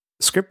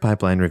Script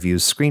Pipeline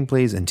reviews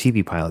screenplays and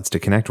TV pilots to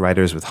connect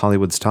writers with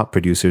Hollywood's top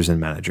producers and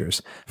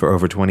managers. For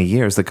over 20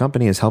 years, the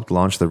company has helped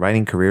launch the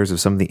writing careers of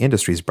some of the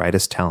industry's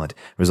brightest talent,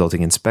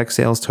 resulting in spec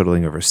sales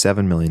totaling over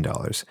 $7 million.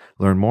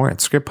 Learn more at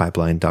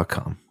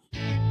scriptpipeline.com.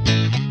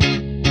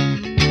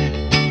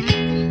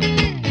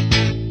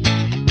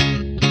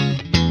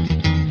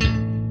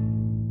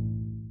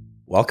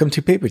 Welcome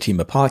to Paper Team,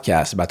 a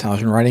podcast about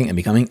television writing and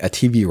becoming a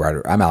TV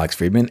writer. I'm Alex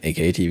Friedman,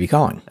 aka TV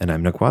Calling. And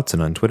I'm Nick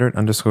Watson on Twitter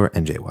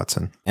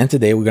 @NJ_Watson. And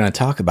today we're going to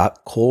talk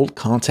about cold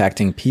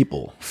contacting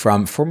people,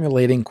 from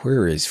formulating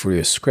queries for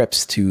your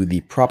scripts to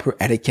the proper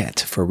etiquette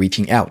for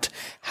reaching out.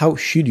 How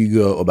should you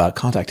go about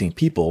contacting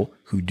people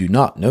who do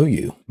not know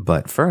you?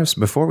 But first,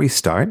 before we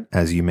start,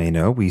 as you may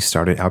know, we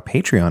started our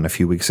Patreon a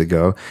few weeks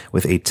ago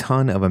with a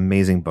ton of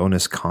amazing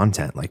bonus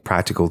content like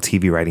practical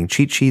TV writing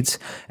cheat sheets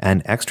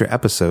and extra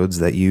episodes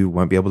that you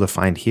won't be able to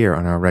find here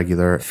on our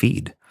regular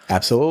feed.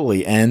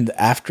 Absolutely. And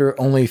after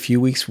only a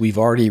few weeks, we've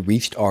already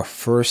reached our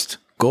first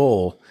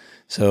goal.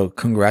 So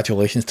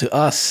congratulations to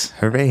us.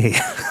 Hooray.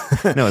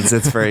 No, it's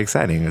very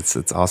exciting. It's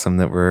awesome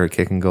that we're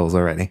kicking goals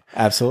already.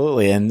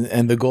 Absolutely.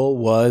 And the goal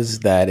was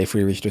that if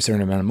we reached a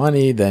certain amount of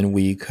money, then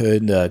we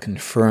could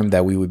confirm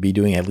that we would be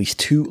doing at least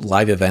 2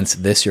 live events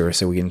this year.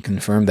 So we can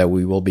confirm that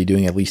we will be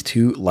doing at least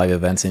 2 live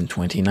events in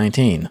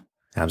 2019.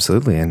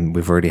 Absolutely. And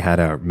we've already had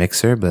our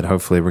mixer, but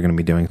hopefully we're going to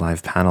be doing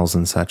live panels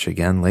and such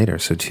again later.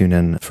 So tune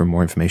in for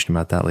more information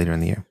about that later in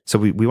the year. So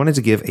we wanted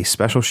to give a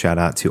special shout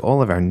out to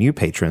all of our new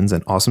patrons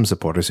and awesome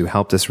supporters who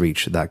helped us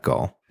reach that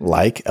goal.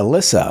 Like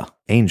Alyssa,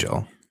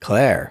 Angel,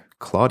 Claire,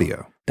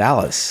 Claudio,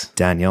 Dallas,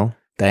 Daniel,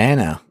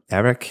 Diana,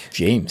 Eric,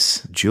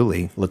 James,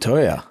 Julie,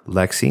 Latoya,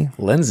 Lexi,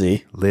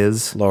 Lindsay,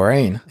 Liz,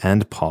 Lorraine,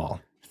 and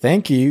Paul.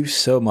 Thank you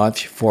so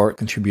much for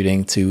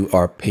contributing to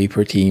our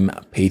Paper Team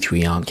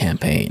Patreon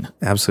campaign.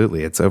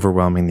 Absolutely. It's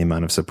overwhelming the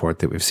amount of support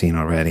that we've seen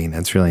already. And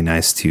it's really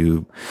nice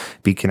to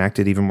be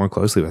connected even more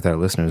closely with our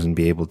listeners and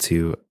be able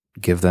to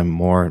give them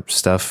more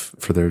stuff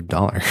for their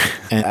dollar.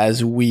 And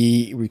as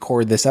we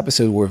record this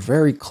episode, we're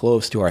very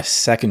close to our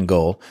second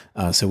goal.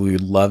 So we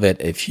would love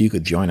it if you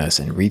could join us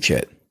and reach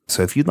it.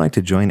 So if you'd like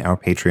to join our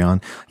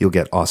Patreon, you'll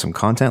get awesome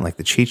content like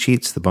the cheat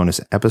sheets, the bonus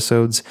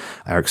episodes,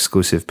 our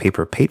exclusive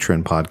Paper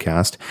Patron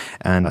podcast,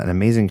 and an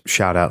amazing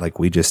shout out like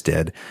we just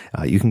did.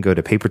 You can go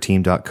to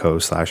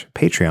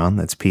paperteam.co/Patreon,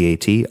 that's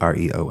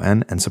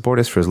Patreon, and support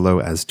us for as low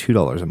as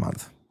 $2 a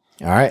month.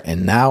 All right,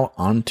 and now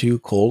on to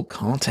Cold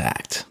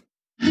Contact.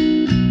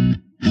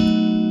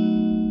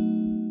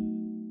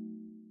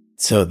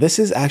 So this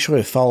is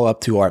actually a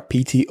follow-up to our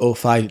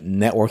PT05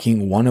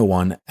 Networking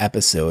 101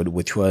 episode,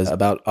 which was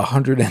about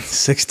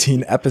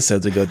 116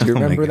 episodes ago. Do you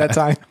remember that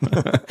time?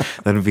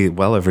 That would be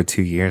well over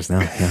 2 years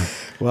now. Yeah.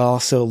 Well,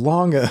 so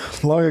long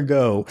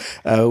ago,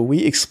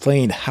 we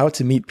explained how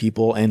to meet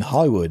people in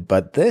Hollywood,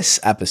 but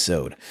this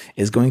episode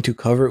is going to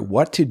cover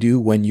what to do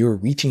when you're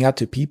reaching out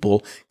to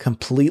people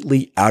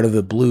completely out of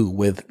the blue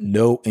with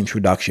no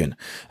introduction.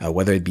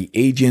 Whether it be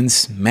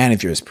agents,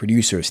 managers,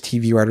 producers,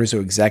 TV writers, or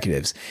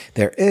executives,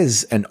 there is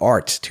an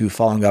art to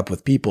following up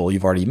with people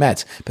you've already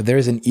met, but there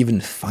is an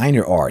even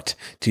finer art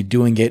to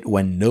doing it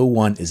when no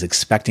one is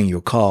expecting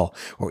your call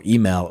or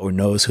email or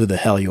knows who the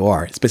hell you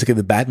are. It's basically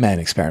the Batman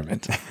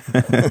experiment.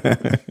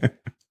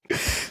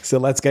 So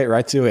let's get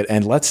right to it,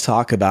 and let's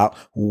talk about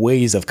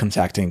ways of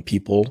contacting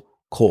people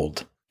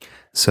cold.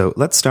 So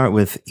let's start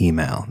with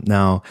email.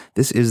 Now,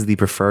 this is the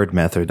preferred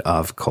method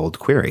of cold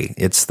query.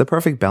 It's the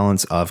perfect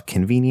balance of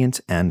convenient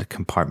and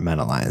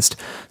compartmentalized.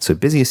 So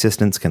busy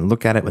assistants can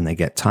look at it when they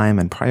get time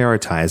and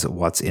prioritize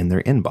what's in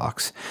their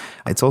inbox.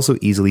 It's also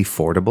easily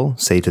forwardable,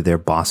 say to their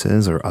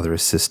bosses or other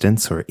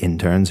assistants or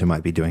interns who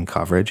might be doing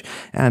coverage,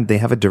 and they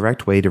have a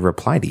direct way to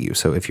reply to you.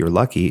 So if you're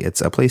lucky,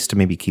 it's a place to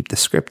maybe keep the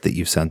script that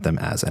you sent them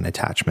as an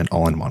attachment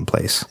all in one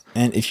place.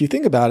 And if you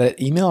think about it,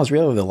 email is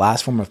really the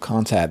last form of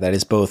contact that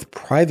is both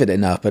private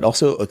enough, but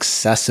also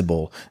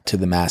accessible to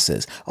the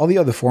masses. All the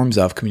other forms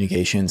of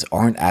communications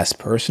aren't as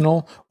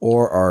personal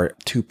or are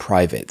too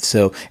private.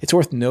 So it's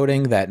worth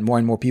noting that more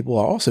and more people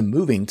are also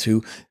moving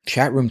to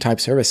chat room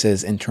type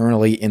services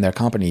internally in their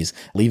companies,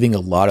 leaving a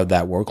lot of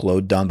that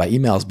workload done by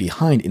emails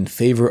behind in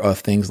favor of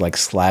things like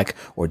Slack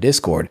or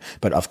Discord.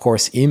 But of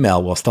course,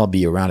 email will still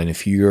be around in a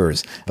few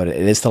years, but it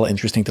is still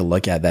interesting to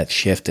look at that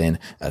shift in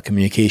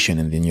communication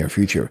in the near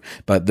future.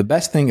 But the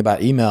best thing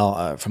about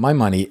email, for my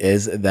money,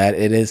 is that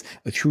it is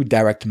a true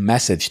direct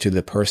message to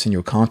the person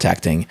you're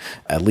contacting,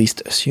 at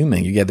least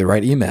assuming you get the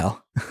right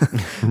email.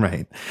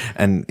 Right.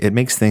 And it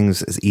makes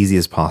things as easy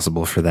as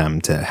possible for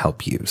them to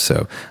help you.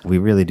 So we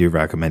really do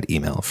recommend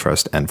email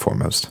first and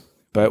foremost.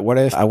 But what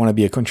if I want to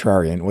be a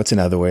contrarian? What's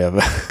another way of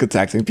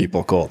contacting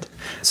people cold?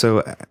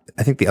 So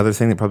I think the other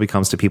thing that probably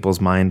comes to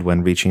people's mind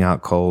when reaching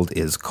out cold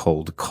is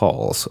cold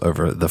calls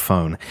over the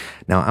phone.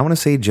 Now, I want to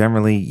say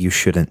generally you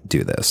shouldn't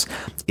do this.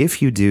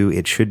 If you do,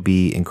 it should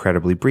be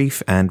incredibly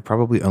brief and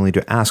probably only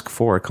to ask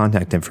for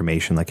contact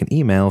information like an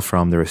email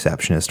from the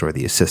receptionist or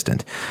the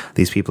assistant.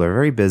 These people are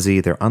very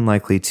busy. They're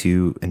unlikely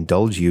to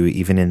indulge you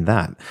even in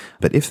that.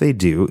 But if they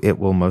do, it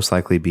will most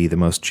likely be the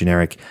most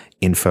generic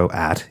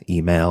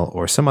info@email,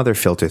 or some other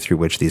filter through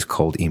which these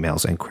cold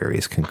emails and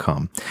queries can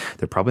come.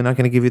 They're probably not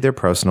going to give you their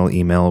personal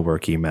email,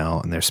 work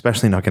email, and they're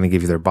especially not going to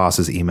give you their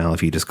boss's email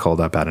if you just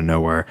called up out of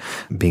nowhere,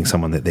 being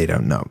someone that they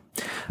don't know.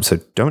 So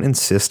don't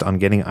insist on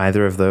getting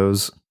either of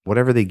those.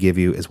 Whatever they give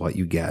you is what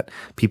you get.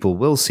 People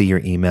will see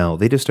your email.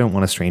 They just don't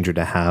want a stranger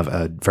to have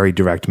a very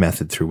direct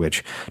method through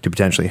which to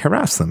potentially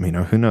harass them.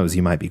 Who knows?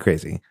 You might be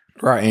crazy.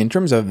 Right. In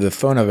terms of the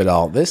phone of it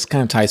all, this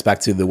kind of ties back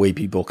to the way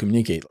people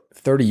communicate.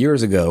 30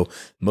 years ago,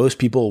 most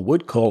people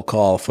would cold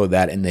call for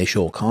that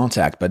initial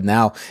contact, but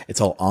now it's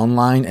all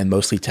online and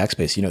mostly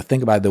text-based.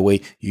 Think about the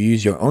way you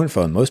use your own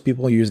phone. Most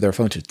people use their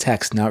phone to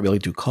text, not really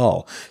to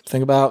call.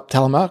 Think about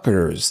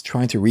telemarketers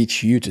trying to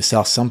reach you to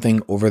sell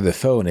something over the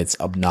phone. It's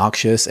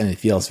obnoxious and it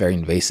feels very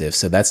invasive.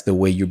 So that's the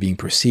way you're being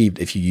perceived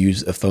if you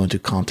use a phone to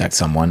contact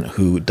someone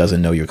who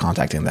doesn't know you're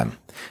contacting them.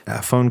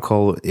 A phone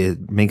call,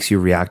 it makes you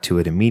react to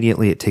it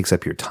immediately. It takes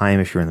up your time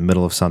if you're in the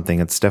middle of something.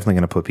 It's definitely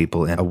going to put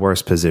people in a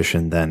worse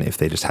position than if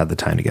they just had the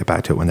time to get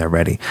back to it when they're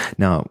ready.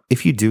 Now,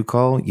 if you do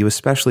call, you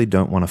especially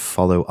don't want to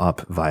follow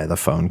up via the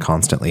phone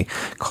constantly,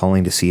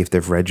 calling to see if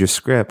they've read your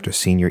script or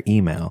seen your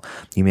email.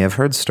 You may have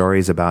heard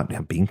stories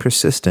about being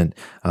persistent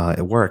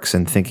at works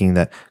and thinking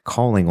that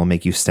calling will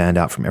make you stand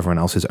out from everyone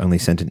else who's only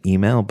sent an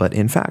email. But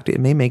in fact, it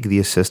may make the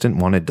assistant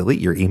want to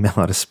delete your email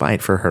out of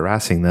spite for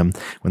harassing them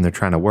when they're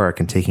trying to work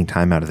and taking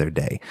time out of their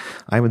day.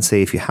 I would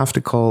say if you have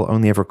to call,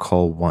 only ever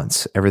call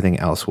once. Everything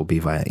else will be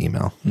via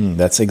email.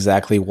 That's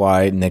exactly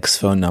why Nick's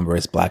phone number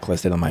is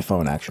blacklisted on my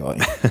phone, actually.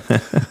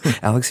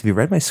 Alex, have you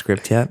read my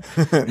script yet?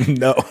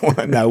 No,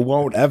 I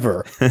won't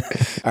ever.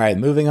 All right,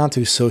 moving on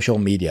to social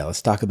media.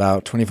 Let's talk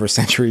about 21st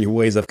century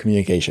ways of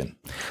communication.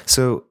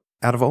 So,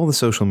 out of all the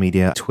social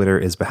media, Twitter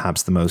is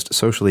perhaps the most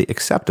socially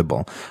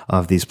acceptable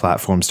of these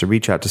platforms to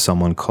reach out to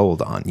someone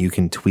cold on. You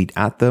can tweet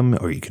at them,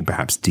 or you can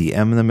perhaps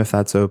DM them if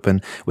that's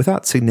open,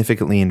 without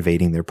significantly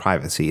invading their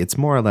privacy. It's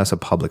more or less a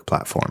public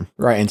platform.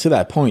 Right, and to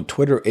that point,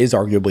 Twitter is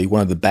arguably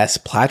one of the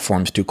best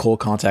platforms to cold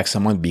contact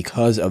someone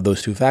because of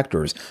those two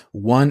factors.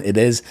 One, it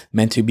is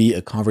meant to be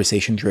a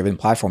conversation-driven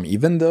platform.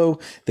 Even though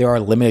there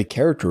are limited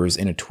characters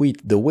in a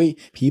tweet, the way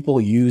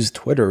people use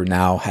Twitter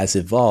now has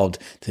evolved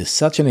to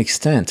such an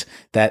extent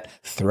that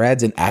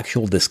threads and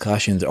actual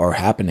discussions are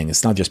happening.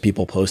 It's not just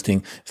people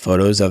posting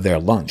photos of their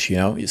lunch,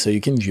 so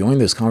you can join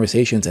those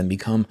conversations and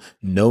become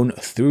known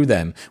through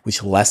them,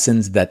 which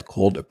lessens that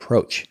cold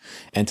approach.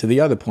 And to the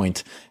other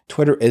point,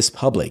 Twitter is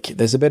public.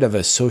 There's a bit of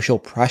a social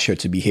pressure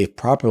to behave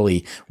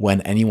properly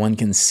when anyone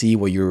can see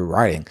what you're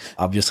writing.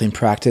 Obviously, in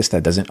practice,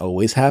 that doesn't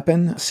always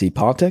happen. See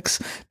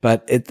politics,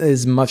 but it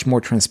is much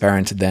more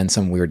transparent than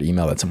some weird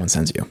email that someone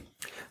sends you.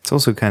 It's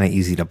also kind of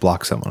easy to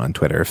block someone on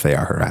Twitter if they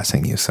are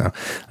harassing you. So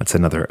that's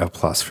another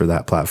plus for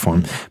that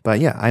platform. But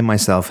yeah, I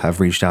myself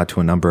have reached out to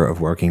a number of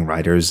working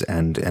writers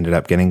and ended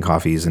up getting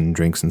coffees and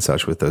drinks and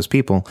such with those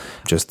people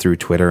just through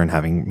Twitter and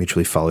having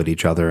mutually followed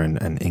each other and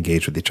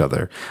engaged with each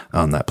other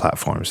on that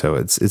platform. So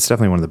it's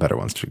definitely one of the better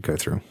ones to go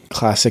through.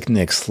 Classic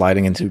Nick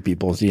sliding into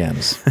people's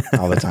DMs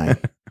all the time.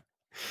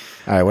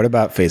 All right, what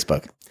about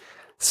Facebook?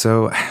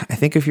 So I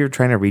think if you're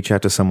trying to reach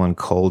out to someone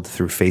cold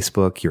through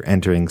Facebook, you're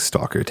entering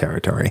stalker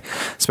territory,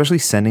 especially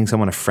sending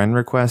someone a friend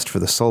request for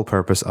the sole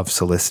purpose of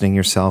soliciting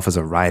yourself as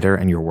a writer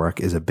and your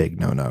work is a big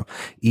no-no,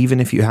 even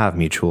if you have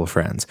mutual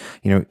friends.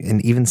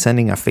 And even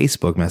sending a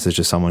Facebook message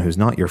to someone who's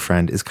not your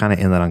friend is kind of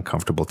in that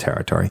uncomfortable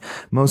territory.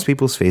 Most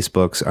people's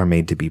Facebooks are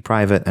made to be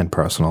private and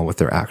personal with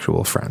their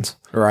actual friends.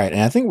 Right.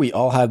 And I think we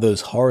all have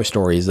those horror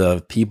stories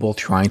of people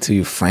trying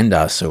to friend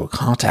us or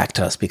contact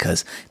us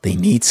because they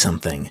need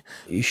something.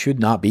 You should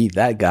not be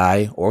that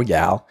guy or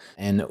gal.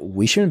 And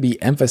we shouldn't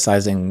be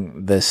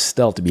emphasizing this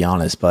still, to be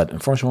honest, but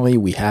unfortunately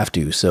we have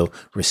to. So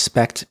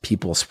respect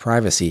people's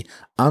privacy,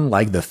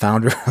 unlike the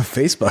founder of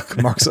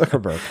Facebook, Mark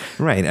Zuckerberg.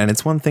 Right. And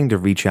it's one thing to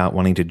reach out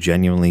wanting to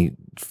genuinely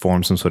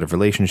form some sort of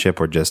relationship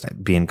or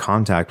just be in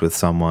contact with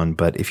someone.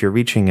 But if you're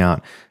reaching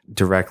out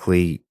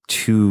directly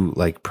to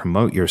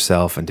promote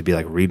yourself and to be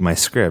read my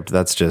script,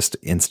 that's just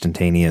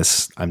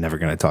instantaneous, I'm never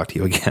going to talk to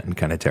you again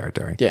kind of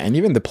territory. Yeah. And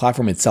even the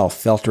platform itself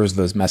filters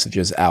those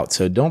messages out.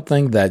 So don't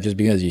think that just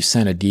because you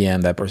send a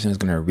DM, that person is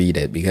going to read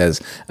it,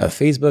 because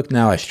Facebook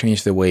now has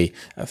changed the way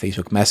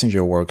Facebook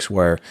Messenger works,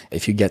 where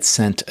if you get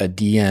sent a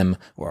DM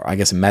or I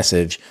guess a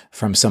message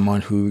from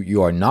someone who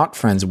you are not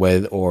friends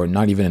with or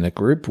not even in a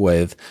group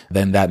with,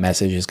 then that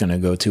message is going to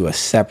go to a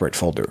separate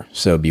folder.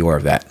 So beware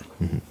of that.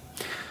 Mm-hmm.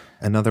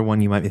 Another one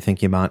you might be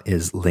thinking about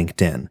is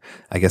LinkedIn.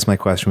 I guess my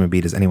question would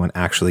be, does anyone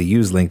actually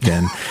use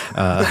LinkedIn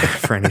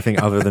for anything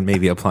other than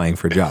maybe applying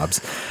for jobs?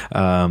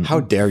 How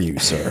dare you,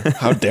 sir?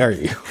 How dare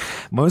you?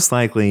 Most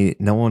likely,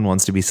 no one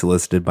wants to be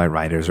solicited by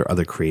writers or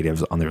other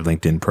creatives on their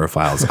LinkedIn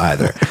profiles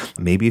either.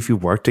 Maybe if you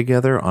work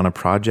together on a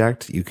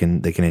project,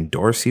 they can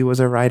endorse you as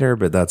a writer,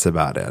 but that's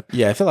about it.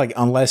 Yeah, I feel like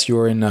unless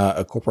you're in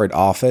a corporate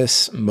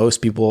office, most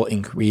people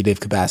in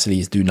creative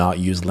capacities do not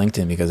use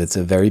LinkedIn because it's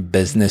a very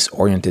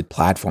business-oriented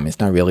platform.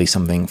 It's not really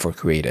something for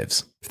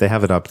creatives. If they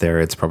have it up there,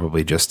 it's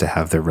probably just to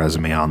have their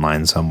resume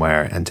online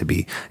somewhere and to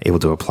be able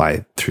to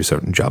apply through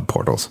certain job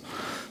portals.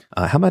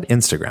 How about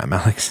Instagram,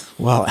 Alex?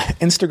 Well,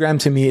 Instagram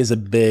to me is a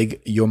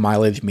big your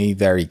mileage may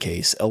vary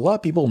case. A lot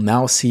of people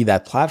now see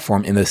that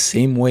platform in the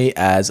same way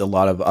as a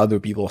lot of other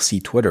people see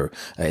Twitter.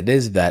 It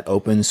is that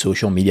open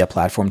social media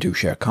platform to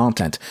share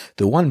content.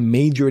 The one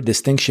major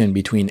distinction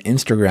between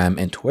Instagram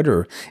and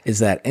Twitter is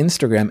that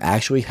Instagram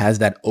actually has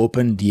that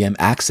open DM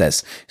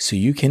access. So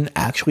you can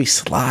actually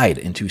slide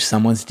into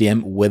someone's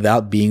DM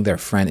without being their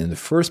friend in the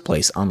first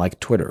place, unlike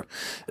Twitter.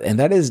 And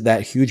that is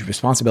that huge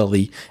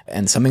responsibility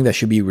and something that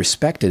should be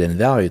respected and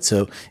valued.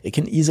 So it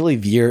can easily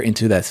veer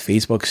into that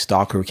Facebook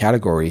stalker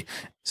category.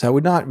 So I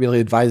would not really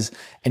advise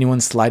anyone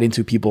slide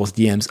into people's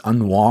DMs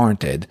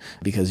unwarranted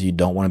because you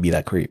don't want to be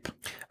that creep.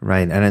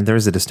 Right. And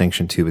there's a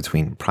distinction too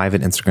between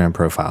private Instagram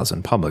profiles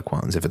and public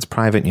ones. If it's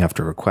private and you have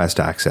to request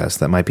access,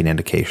 that might be an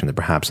indication that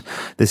perhaps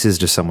this is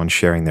just someone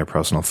sharing their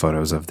personal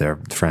photos of their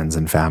friends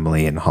and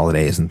family and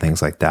holidays and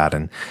things like that.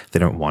 And they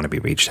don't want to be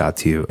reached out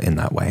to you in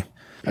that way.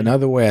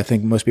 Another way I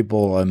think most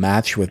people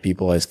match with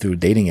people is through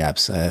dating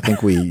apps. I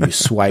think you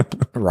swipe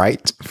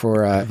right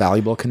for a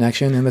valuable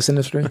connection in this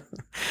industry.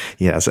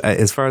 Yes.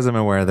 As far as I'm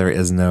aware, there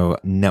is no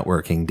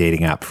networking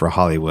dating app for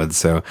Hollywood.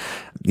 So,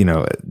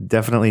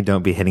 definitely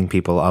don't be hitting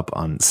people up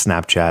on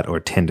Snapchat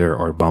or Tinder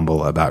or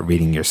Bumble about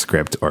reading your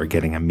script or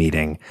getting a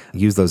meeting.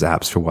 Use those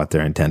apps for what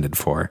they're intended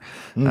for.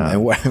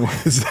 And what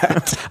is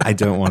that? I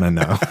don't want to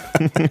know.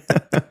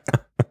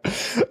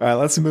 All right,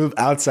 let's move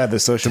outside the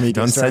social media.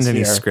 Don't send any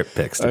here. script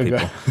pics to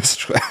people.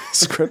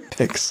 Script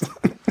pics.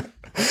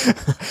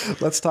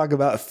 Let's talk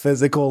about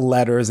physical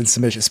letters and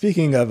submissions.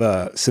 Speaking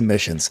of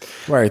submissions,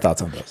 what are your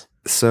thoughts on those?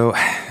 So,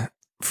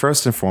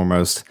 first and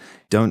foremost,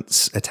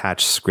 don't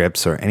attach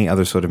scripts or any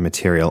other sort of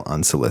material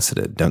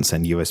unsolicited. Don't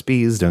send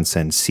USBs, don't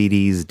send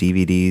CDs,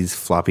 DVDs,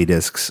 floppy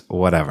disks,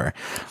 whatever.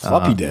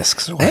 Floppy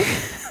disks? What?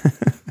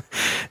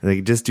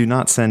 Like, just do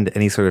not send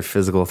any sort of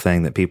physical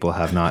thing that people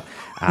have not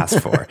asked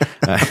for.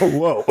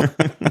 Whoa.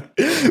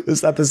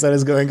 This episode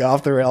is going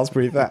off the rails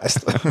pretty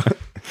fast.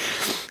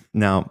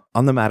 Now,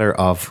 on the matter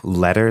of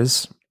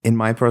letters, in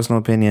my personal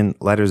opinion,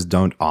 letters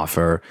don't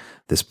offer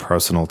this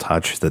personal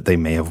touch that they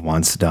may have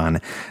once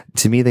done.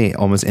 To me, they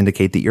almost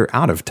indicate that you're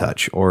out of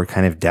touch or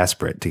kind of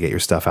desperate to get your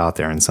stuff out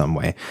there in some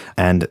way.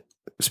 And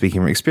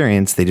speaking from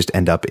experience, they just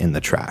end up in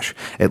the trash.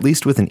 At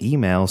least with an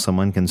email,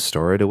 someone can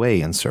store it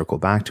away and circle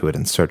back to it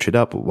and search it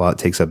up while it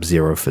takes up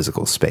zero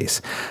physical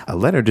space. A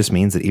letter just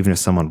means that even if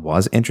someone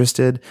was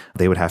interested,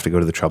 they would have to go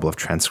to the trouble of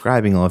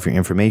transcribing all of your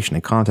information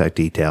and contact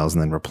details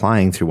and then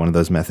replying through one of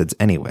those methods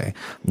anyway.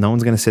 No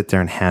one's going to sit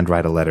there and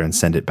handwrite a letter and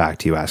send it back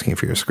to you asking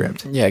for your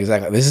script. Yeah,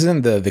 exactly. This is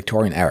in the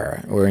Victorian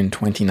era. We're in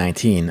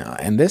 2019.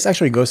 And this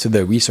actually goes to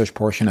the research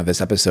portion of this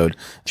episode,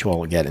 which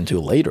we'll get into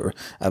later.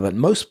 But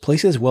most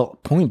places will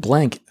point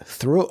blank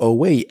throw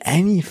away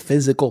any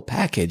physical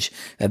package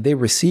that they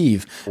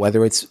receive,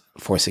 whether it's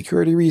for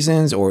security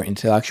reasons or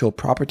intellectual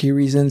property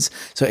reasons.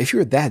 So if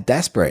you're that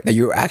desperate that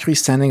you're actually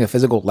sending a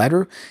physical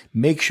letter,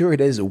 make sure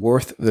it is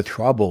worth the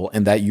trouble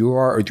and that you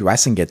are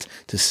addressing it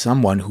to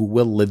someone who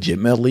will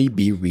legitimately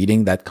be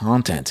reading that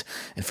content.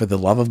 And for the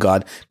love of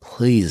God,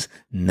 please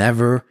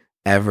never,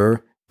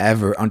 ever,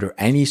 ever, under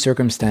any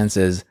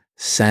circumstances,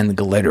 send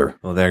glitter.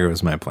 Well, there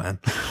goes my plan.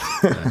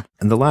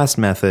 And the last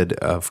method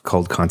of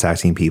cold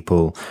contacting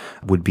people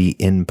would be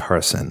in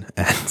person.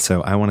 And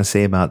so I want to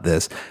say about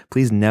this,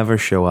 please never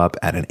show up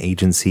at an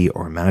agency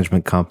or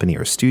management company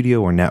or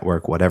studio or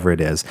network, whatever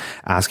it is,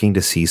 asking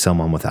to see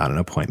someone without an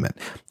appointment.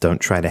 Don't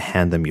try to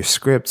hand them your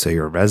scripts or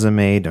your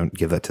resume. Don't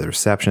give that to the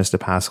receptionist to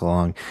pass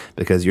along,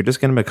 because you're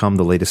just going to become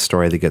the latest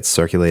story that gets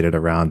circulated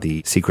around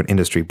the secret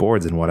industry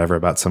boards and whatever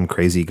about some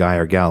crazy guy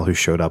or gal who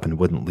showed up and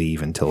wouldn't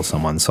leave until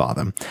someone saw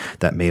them.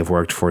 That may have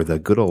worked for the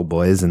good old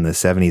boys in the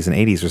 70s and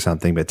 80s or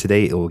something, but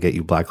today it will get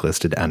you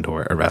blacklisted and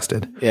or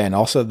arrested. Yeah, and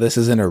also this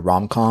isn't a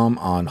rom-com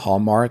on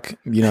Hallmark.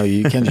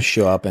 You can't just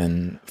show up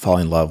and fall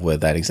in love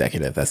with that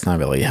executive. That's not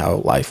really how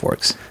life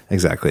works.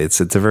 Exactly. It's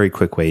a very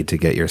quick way to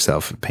get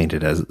yourself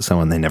painted as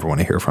someone they never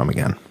want to hear from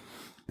again.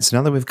 So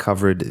now that we've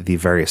covered the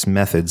various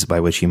methods by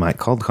which you might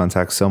cold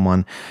contact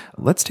someone,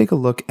 let's take a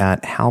look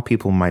at how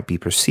people might be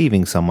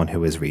perceiving someone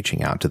who is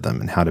reaching out to them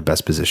and how to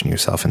best position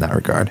yourself in that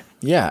regard.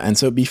 Yeah, and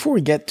so before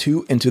we get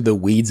too into the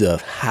weeds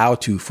of how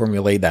to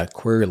formulate that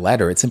query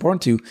letter, it's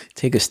important to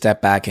take a step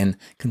back and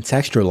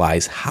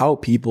contextualize how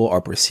people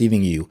are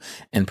perceiving you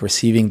and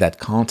perceiving that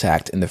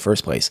contact in the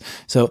first place.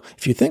 So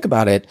if you think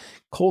about it,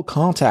 cold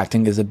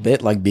contacting is a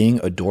bit like being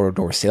a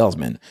door-to-door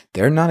salesman.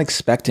 They're not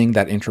expecting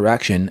that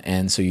interaction,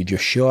 and so you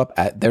just show up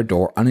at their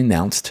door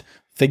unannounced,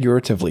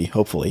 figuratively,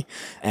 hopefully,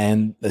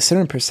 and a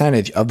certain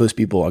percentage of those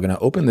people are going to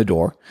open the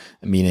door,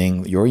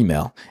 meaning your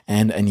email,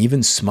 and an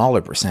even smaller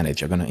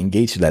percentage are going to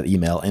engage to that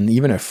email, and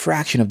even a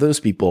fraction of those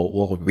people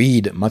will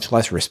read, much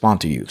less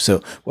respond to you.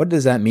 So what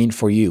does that mean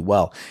for you?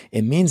 Well,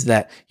 it means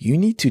that you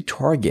need to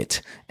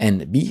target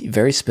and be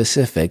very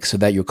specific so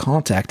that your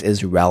contact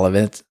is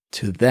relevant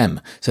to them.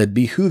 So it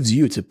behooves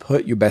you to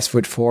put your best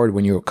foot forward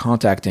when you're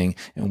contacting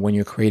and when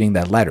you're creating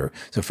that letter.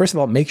 So first of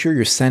all, make sure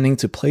you're sending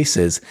to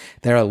places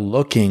that are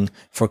looking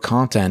for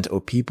content or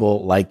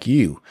people like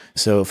you.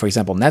 So for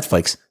example,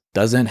 Netflix,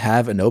 doesn't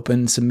have an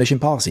open submission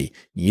policy.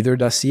 Neither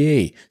does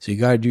CA. So you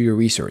got to do your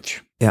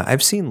research. Yeah,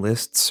 I've seen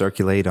lists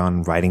circulate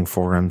on writing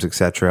forums,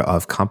 etc.,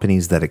 of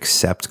companies that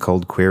accept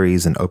cold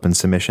queries and open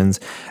submissions.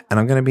 And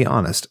I'm going to be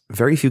honest,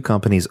 very few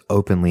companies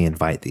openly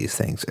invite these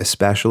things,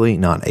 especially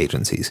not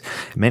agencies.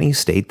 Many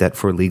state that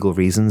for legal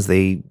reasons,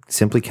 they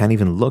simply can't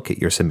even look at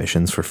your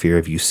submissions for fear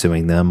of you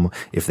suing them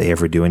if they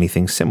ever do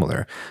anything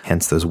similar.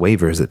 Hence those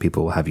waivers that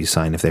people will have you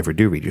sign if they ever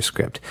do read your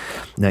script.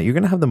 Now, you're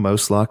going to have the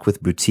most luck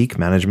with boutique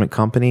management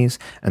companies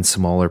and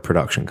smaller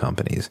production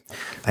companies.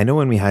 I know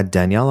when we had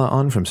Daniela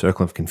on from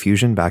Circle of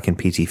Confusion back in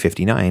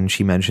PT59,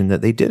 she mentioned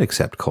that they did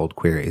accept cold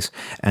queries.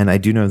 And I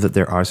do know that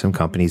there are some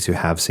companies who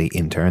have, say,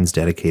 interns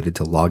dedicated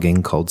to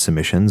logging cold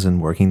submissions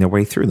and working their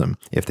way through them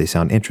if they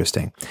sound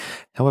interesting.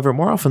 However,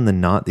 more often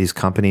than not, these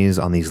companies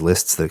on these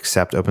lists that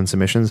accept open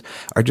submissions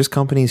are just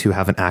companies who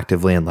haven't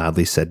actively and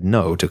loudly said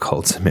no to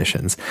cold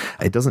submissions.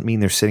 It doesn't mean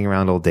they're sitting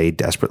around all day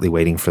desperately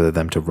waiting for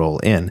them to roll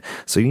in.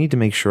 So you need to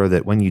make sure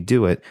that when you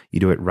do it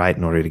right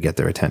in order to get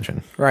their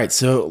attention. Right.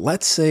 So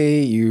let's say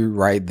you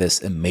write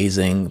this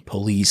amazing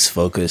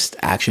police-focused,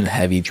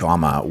 action-heavy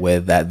drama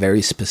with that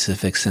very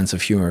specific sense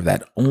of humor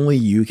that only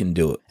you can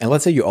do. And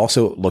let's say you're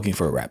also looking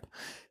for a rep.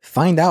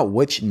 Find out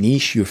which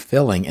niche you're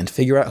filling and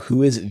figure out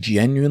who is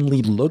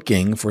genuinely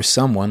looking for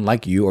someone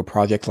like you or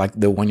project like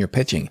the one you're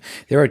pitching.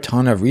 There are a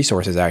ton of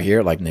resources out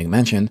here, like Nick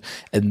mentioned,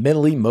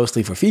 admittedly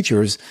mostly for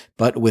features,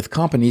 but with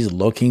companies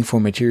looking for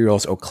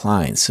materials or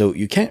clients. So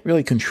you can't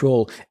really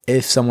control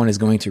if someone is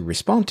going to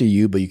respond to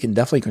you, but you can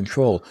definitely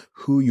control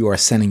who you are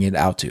sending it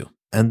out to.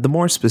 And the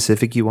more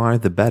specific you are,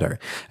 the better.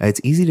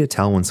 It's easy to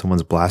tell when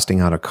someone's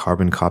blasting out a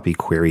carbon copy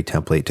query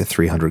template to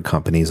 300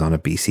 companies on a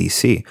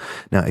BCC.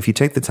 Now, if you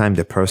take the time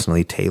to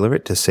personally tailor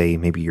it to, say,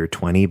 maybe your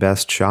 20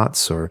 best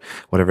shots or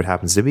whatever it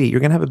happens to be, you're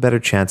going to have a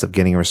better chance of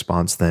getting a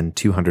response than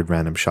 200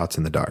 random shots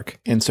in the dark.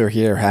 Insert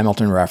here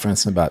Hamilton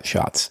reference about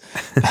shots.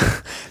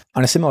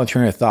 On a similar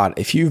train of thought,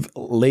 if you've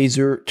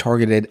laser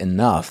targeted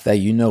enough that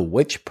you know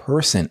which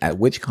person at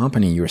which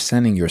company you're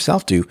sending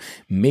yourself to,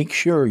 make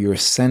sure you're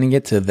sending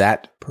it to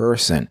that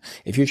person.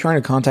 If you're trying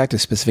to contact a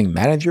specific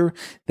manager,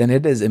 then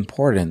it is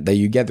important that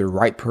you get the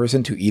right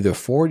person to either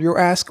forward your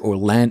ask or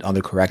land on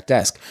the correct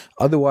desk.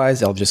 Otherwise,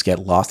 they'll just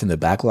get lost in the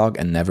backlog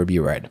and never be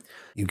read.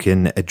 You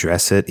can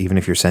address it, even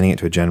if you're sending it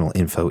to a general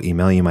info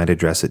email, you might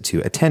address it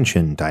to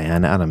attention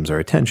Diane Adams or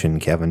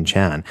attention Kevin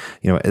Chan.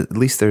 At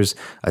least there's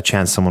a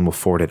chance someone will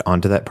forward it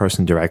onto that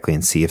person directly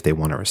and see if they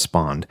want to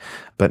respond.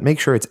 But make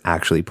sure it's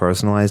actually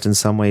personalized in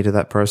some way to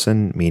that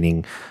person,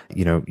 meaning,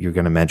 you're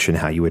going to mention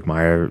how you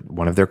admire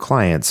one of their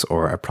clients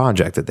or a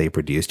project that they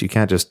produced. You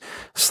can't just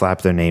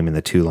slap their name in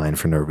the 2-line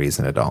for no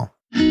reason at all.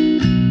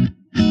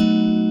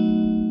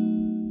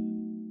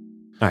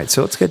 All right,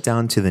 so let's get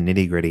down to the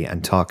nitty-gritty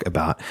and talk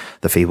about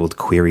the fabled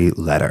query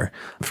letter.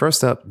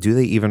 First up, do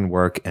they even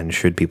work and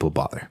should people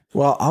bother?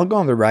 Well, I'll go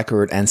on the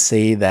record and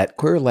say that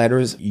query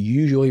letters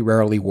usually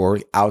rarely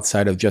work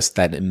outside of just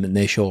that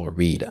initial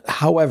read.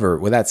 However,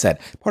 with that said,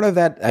 part of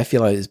that I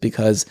feel is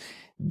because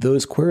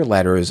those query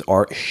letters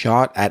are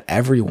shot at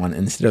everyone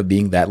instead of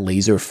being that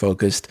laser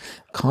focused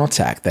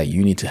contact that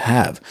you need to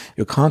have.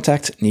 Your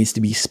contact needs to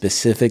be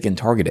specific and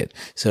targeted.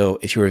 So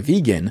if you're a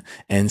vegan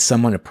and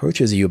someone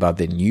approaches you about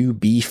the new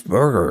beef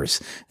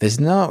burgers, there's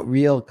no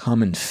real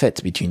common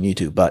fit between you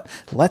two. But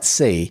let's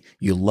say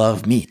you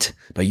love meat,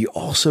 but you're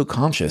also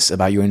conscious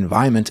about your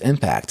environment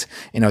impact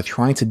and are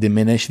trying to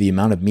diminish the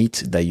amount of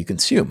meat that you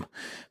consume.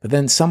 But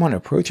then someone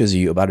approaches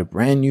you about a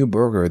brand new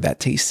burger that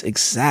tastes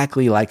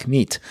exactly like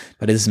meat,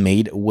 but is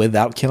made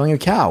without killing a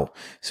cow.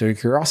 So your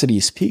curiosity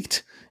is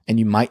piqued and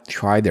you might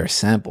try their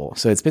sample.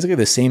 So it's basically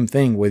the same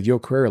thing with your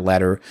query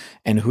letter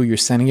and who you're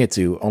sending it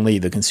to. Only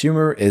the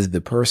consumer is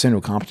the person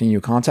or company you're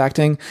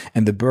contacting,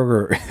 and the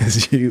burger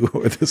is you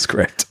or the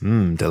script.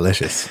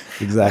 Delicious.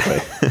 Exactly.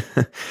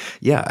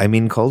 Yeah,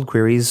 cold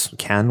queries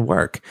can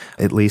work,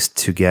 at least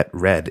to get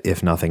read,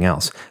 if nothing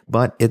else.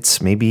 But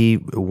it's maybe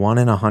 1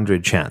 in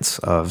 100 chance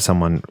of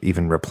someone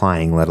even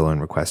replying, let alone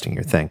requesting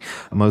your thing.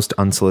 Most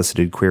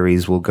unsolicited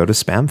queries will go to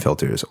spam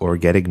filters or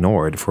get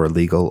ignored for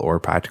legal or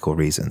practical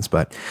reasons.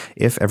 But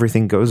if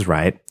everything goes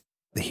right,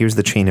 here's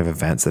the chain of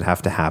events that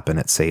have to happen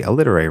at, say, a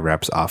literary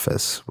rep's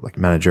office, like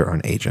manager or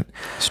an agent.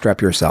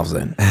 Strap yourselves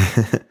in.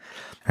 All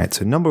right,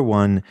 so number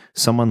 1,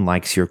 someone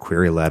likes your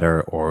query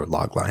letter or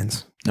log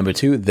lines. Number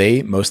 2,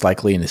 they, most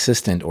likely an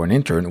assistant or an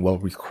intern, will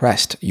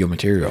request your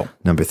material.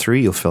 Number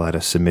 3, you'll fill out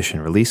a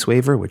submission release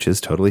waiver, which is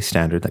totally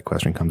standard. That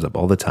question comes up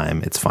all the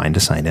time. It's fine to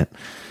sign it.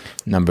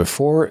 Number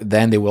 4,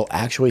 then they will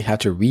actually have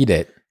to read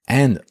it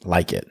and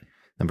like it.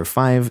 Number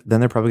 5, then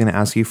they're probably going to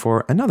ask you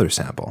for another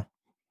sample.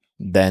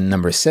 Then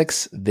number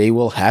 6, they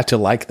will have to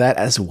like that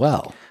as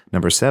well.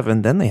 Number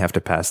 7, then they have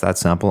to pass that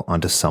sample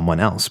on to someone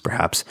else,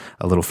 perhaps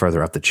a little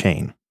further up the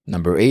chain.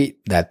 Number 8,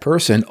 that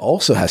person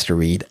also has to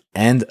read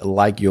and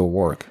like your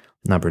work.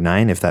 Number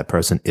 9, if that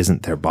person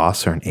isn't their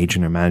boss or an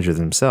agent or manager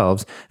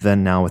themselves,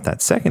 then now with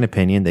that second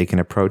opinion, they can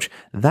approach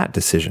that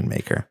decision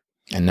maker.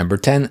 And number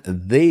 10,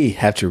 they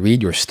have to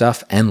read your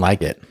stuff and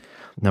like it.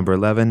 Number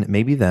 11,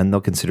 maybe then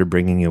they'll consider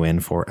bringing you in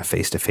for a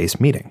face-to-face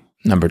meeting.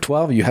 Number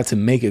 12, you have to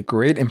make a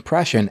great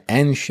impression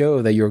and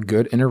show that you're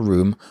good in a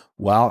room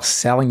while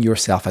selling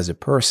yourself as a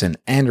person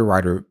and a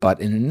writer, but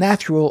in a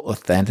natural,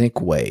 authentic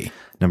way.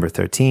 Number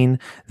 13,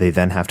 they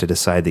then have to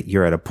decide that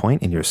you're at a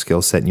point in your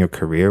skill set in your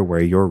career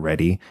where you're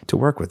ready to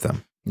work with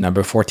them.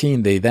 Number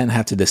 14, they then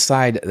have to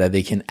decide that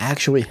they can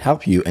actually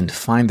help you and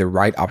find the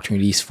right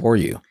opportunities for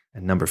you.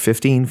 And number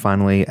 15,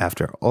 finally,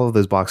 after all of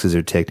those boxes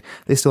are ticked,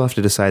 they still have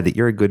to decide that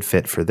you're a good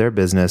fit for their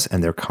business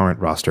and their current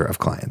roster of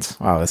clients.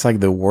 Wow, that's like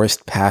the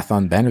worst path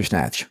on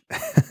Bandersnatch.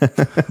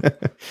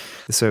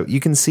 So you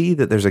can see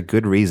that there's a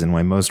good reason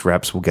why most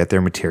reps will get their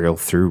material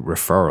through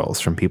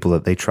referrals from people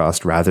that they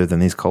trust rather than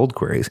these cold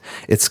queries.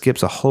 It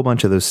skips a whole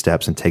bunch of those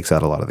steps and takes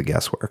out a lot of the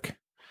guesswork.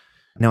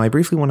 Now, I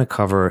briefly want to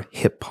cover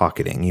hip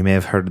pocketing. You may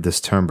have heard of this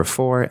term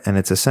before, and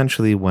it's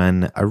essentially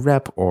when a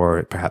rep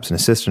or perhaps an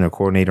assistant or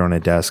coordinator on a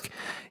desk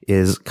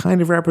is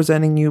kind of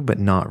representing you, but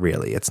not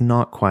really. It's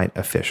not quite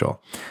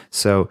official.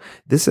 So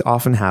this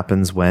often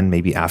happens when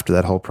maybe after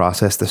that whole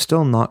process, they're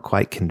still not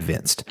quite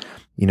convinced.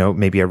 You know,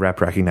 maybe a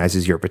rep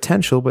recognizes your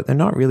potential, but they're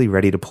not really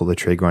ready to pull the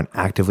trigger on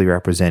actively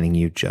representing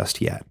you just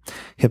yet.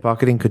 Hip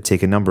pocketing could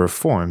take a number of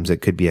forms.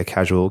 It could be a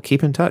casual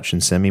keep in touch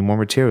and send me more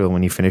material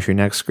when you finish your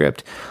next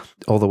script,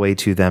 all the way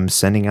to them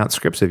sending out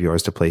scripts of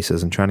yours to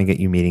places and trying to get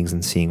you meetings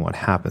and seeing what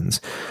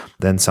happens.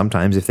 Then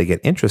sometimes if they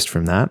get interest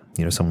from that,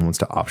 you know, someone wants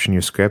to option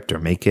your script or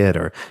make it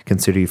or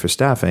consider you for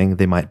staffing,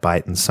 they might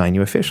bite and sign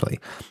you officially.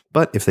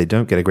 But if they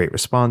don't get a great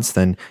response,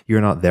 then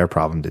you're not their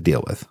problem to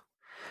deal with.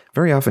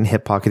 Very often,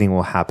 hip pocketing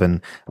will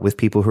happen with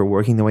people who are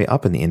working their way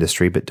up in the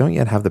industry, but don't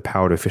yet have the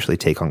power to officially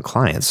take on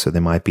clients. So they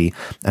might be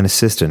an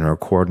assistant or a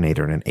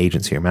coordinator in an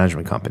agency or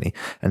management company.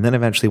 And then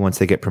eventually, once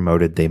they get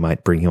promoted, they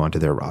might bring you onto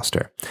their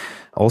roster.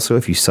 Also,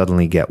 if you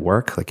suddenly get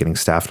work, like getting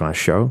staffed on a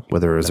show,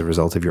 whether as a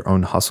result of your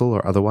own hustle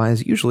or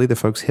otherwise, usually the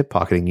folks hip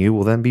pocketing you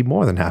will then be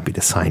more than happy to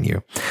sign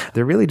you.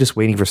 They're really just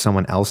waiting for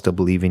someone else to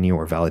believe in you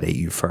or validate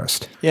you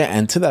first. Yeah,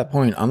 and to that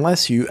point,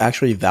 unless you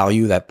actually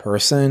value that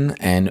person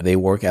and they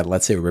work at,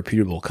 let's say, a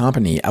reputable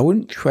company, I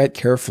wouldn't tread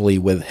carefully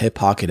with hip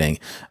pocketing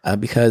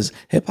because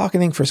hip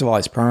pocketing, first of all,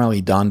 is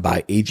primarily done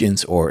by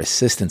agents or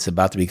assistants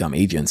about to become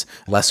agents,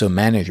 less so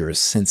managers,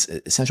 since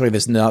essentially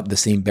there's not the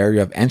same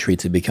barrier of entry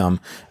to become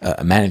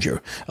a manager.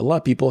 A lot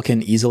of people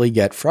can easily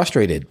get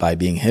frustrated by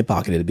being hip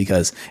pocketed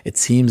because it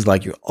seems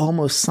like you're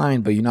almost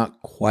signed, but you're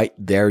not quite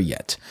there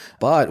yet.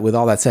 But with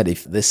all that said,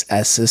 if this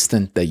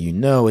assistant that you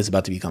know is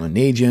about to become an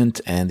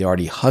agent and they're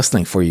already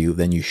hustling for you,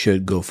 then you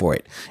should go for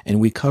it. And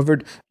we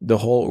covered the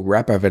whole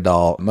rep of it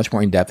all much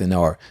more in depth in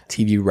our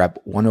TV Rep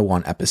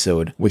 101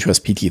 episode, which was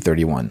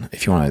PT31,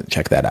 if you want to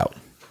check that out.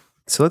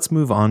 So let's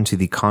move on to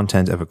the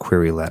content of a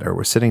query letter.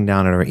 We're sitting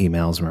down at our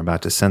emails and we're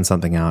about to send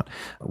something out.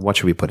 What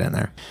should we put in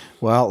there?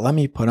 Well, let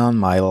me put on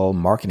my little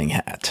marketing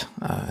hat.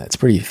 It's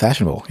pretty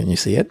fashionable. Can you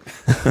see it?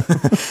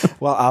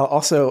 Well, I'll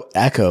also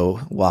echo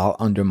while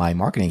under my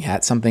marketing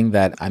hat something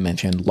that I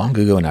mentioned long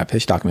ago in our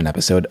pitch document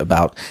episode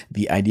about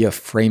the idea of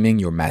framing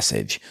your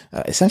message.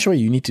 Essentially,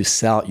 you need to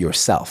sell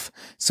yourself.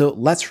 So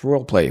let's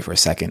role play for a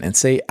second and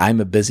say I'm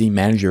a busy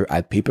manager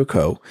at Paper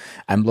Co.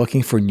 I'm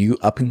looking for new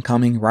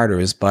up-and-coming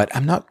writers, but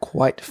I'm not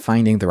quite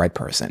finding the right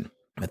person.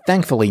 But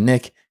thankfully,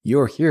 Nick,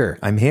 you're here.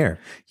 I'm here.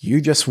 You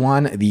just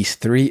won these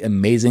 3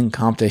 amazing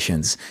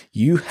competitions.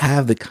 You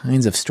have the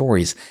kinds of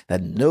stories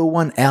that no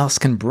one else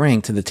can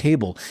bring to the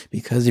table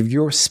because of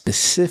your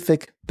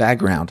specific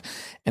background.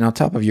 And on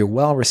top of your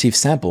well-received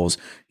samples,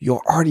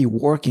 you're already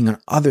working on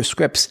other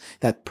scripts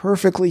that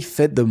perfectly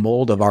fit the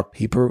mold of our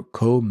Paper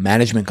Co.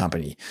 management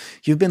company.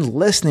 You've been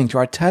listening to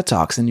our TED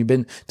Talks and you've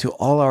been to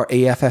all our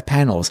AFF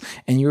panels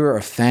and you're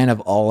a fan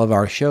of all of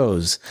our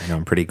shows. I know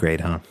I'm pretty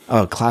great, huh?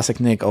 Oh, classic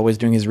Nick, always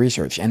doing his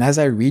research. And as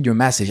I read your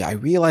message, I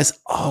realize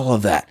all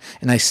of that.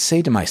 And I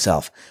say to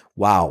myself,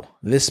 wow,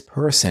 this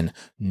person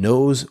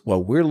knows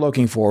what we're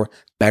looking for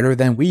better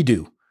than we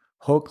do.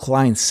 Hook,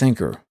 line,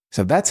 sinker.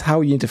 So that's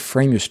how you need to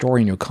frame your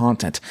story and your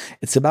content.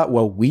 It's about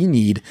what we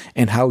need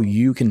and how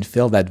you can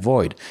fill that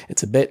void.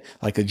 It's a bit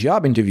like a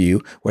job interview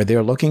where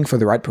they're looking for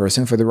the right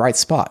person for the right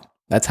spot.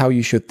 That's how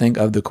you should think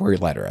of the query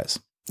letter as.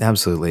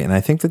 Absolutely. And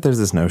I think that there's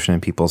this notion in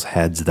people's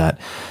heads that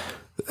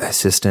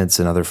assistants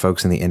and other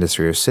folks in the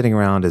industry are sitting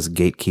around as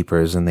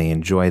gatekeepers and they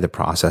enjoy the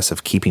process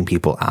of keeping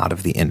people out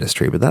of the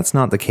industry. But that's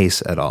not the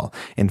case at all.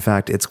 In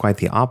fact, it's quite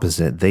the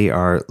opposite. They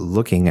are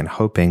looking and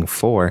hoping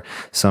for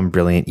some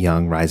brilliant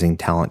young rising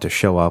talent to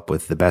show up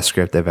with the best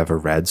script they've ever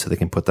read so they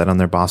can put that on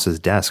their boss's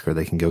desk or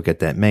they can go get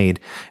that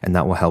made and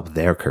that will help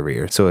their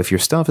career. So if your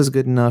stuff is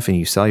good enough and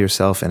you sell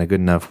yourself in a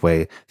good enough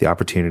way, the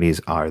opportunities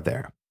are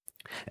there.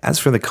 As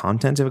for the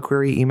content of a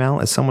query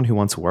email, as someone who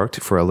once worked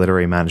for a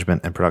literary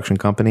management and production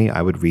company,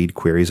 I would read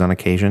queries on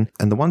occasion,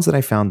 and the ones that I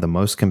found the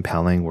most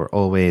compelling were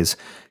always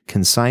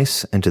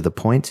concise and to the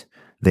point.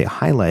 They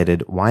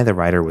highlighted why the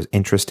writer was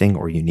interesting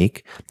or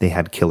unique. They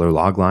had killer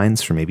log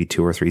lines for maybe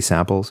 2 or 3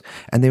 samples,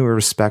 and they were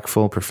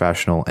respectful,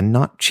 professional, and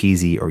not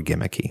cheesy or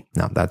gimmicky.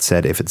 Now, that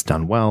said, if it's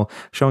done well,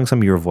 showing some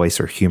of your voice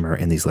or humor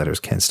in these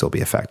letters can still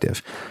be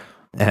effective.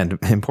 And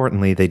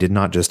importantly, they did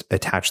not just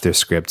attach their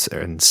scripts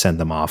and send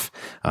them off.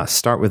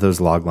 Start with those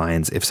log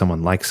lines. If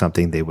someone likes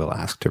something, they will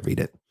ask to read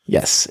it.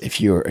 Yes,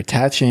 if you're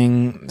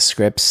attaching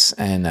scripts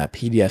and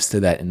PDFs to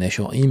that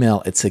initial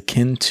email, it's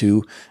akin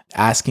to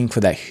asking for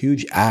that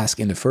huge ask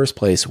in the first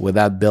place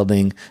without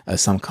building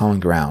some common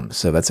ground.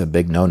 So that's a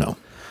big no-no.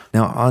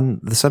 Now, on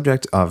the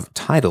subject of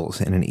titles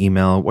in an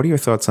email, what are your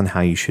thoughts on how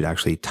you should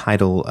actually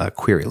title a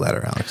query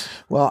letter, Alex?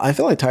 Well, I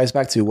feel like it ties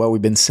back to what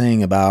we've been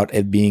saying about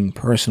it being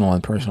personal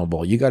and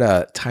personable. You got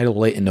to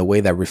title it in a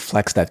way that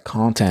reflects that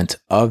content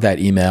of that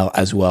email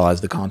as well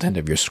as the content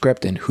of your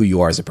script and who you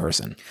are as a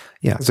person.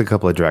 Yeah, there's a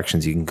couple of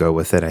directions you can go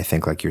with it. I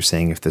think, like you're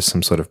saying, if there's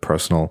some sort of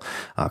personal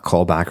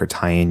callback or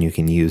tie-in you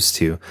can use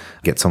to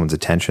get someone's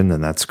attention,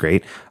 then that's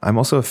great. I'm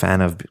also a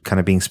fan of kind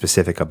of being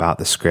specific about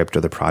the script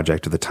or the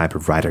project or the type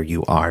of writer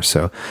you are.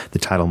 So the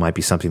title might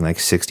be something like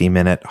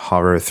 60-minute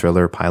horror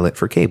thriller pilot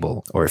for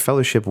cable, or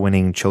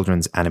fellowship-winning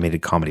children's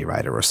animated comedy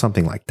writer, or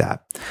something like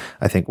that.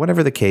 I think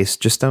whatever the case,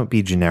 just don't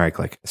be generic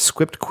like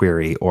script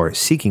query or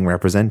seeking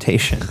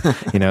representation.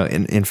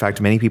 In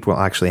fact, many people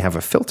will actually have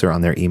a filter on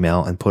their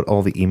email and put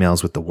all the emails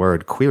with the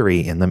word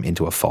query in them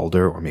into a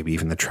folder or maybe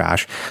even the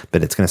trash,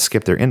 but it's going to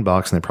skip their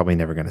inbox and they're probably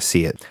never going to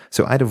see it.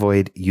 So I'd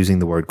avoid using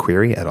the word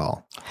query at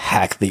all.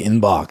 Hack the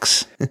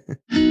inbox.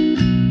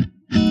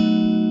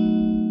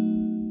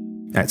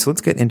 All right, so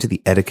let's get into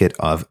the etiquette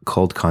of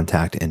cold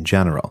contact in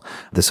general.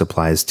 This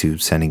applies to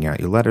sending out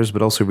your letters,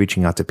 but also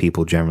reaching out to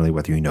people generally,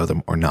 whether you know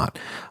them or not.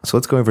 So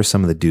let's go over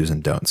some of the do's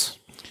and don'ts.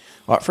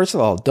 Well, first of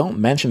all, don't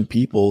mention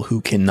people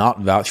who cannot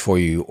vouch for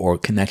you or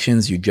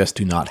connections you just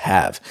do not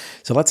have.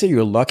 So let's say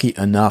you're lucky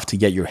enough to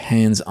get your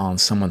hands on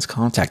someone's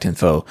contact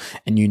info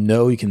and you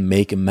know you can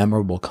make a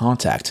memorable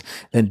contact.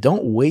 Then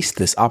don't waste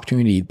this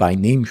opportunity by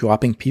name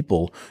dropping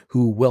people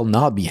who will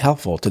not be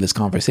helpful to this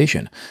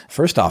conversation.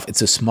 First off,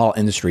 it's a small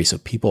industry, so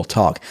people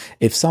talk.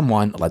 If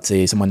someone, let's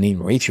say someone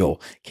named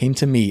Rachel, came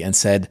to me and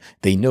said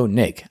they know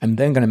Nick, I'm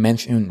then going to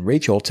mention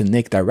Rachel to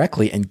Nick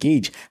directly and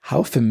gauge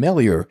how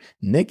familiar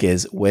Nick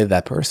is with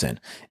that person.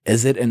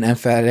 Is it an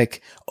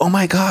emphatic, oh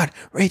my God,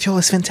 Rachel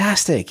is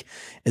fantastic?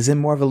 Is it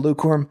more of a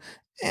lukewarm,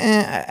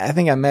 I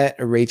think I met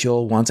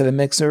Rachel once at a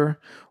mixer?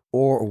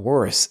 Or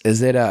worse,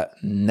 is it a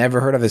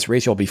never heard of this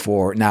Rachel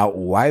before? Now,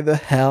 why the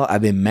hell are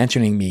they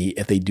mentioning me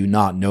if they do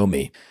not know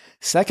me?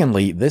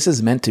 Secondly, this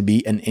is meant to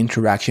be an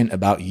interaction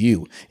about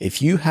you.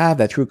 If you have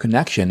that true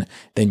connection,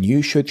 then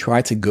you should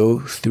try to go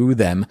through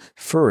them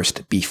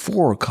first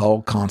before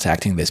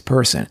contacting this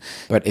person.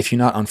 But if you're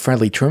not on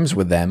friendly terms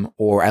with them,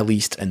 or at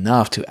least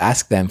enough to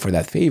ask them for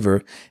that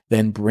favor,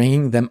 then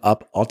bringing them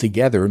up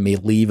altogether may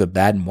leave a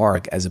bad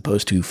mark as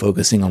opposed to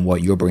focusing on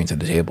what you're bringing to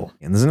the table.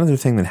 And there's another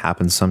thing that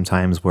happens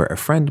sometimes where a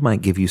friend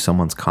might give you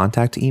someone's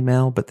contact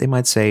email, but they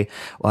might say,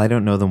 well, I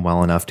don't know them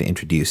well enough to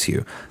introduce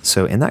you.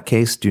 So in that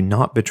case, do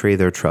not betray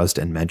their trust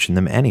and mention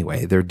them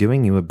anyway. They're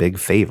doing you a big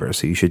favor,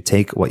 so you should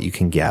take what you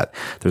can get.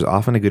 There's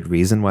often a good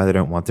reason why they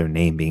don't want their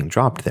name being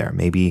dropped there.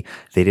 Maybe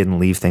they didn't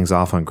leave things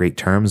off on great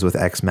terms with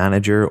X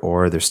manager,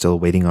 or they're still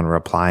waiting on a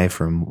reply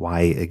from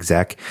Y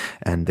exec,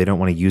 and they don't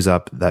want to use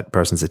up that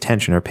person's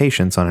attention or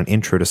patience on an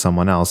intro to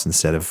someone else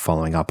instead of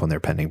following up on their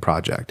pending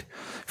project,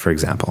 for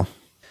example.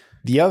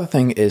 The other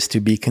thing is to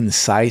be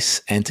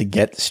concise and to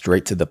get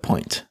straight to the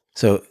point.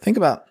 So think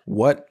about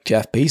what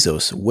Jeff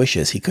Bezos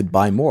wishes he could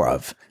buy more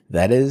of.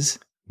 That is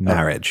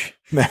marriage.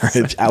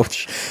 Marriage.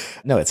 Ouch.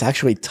 No, it's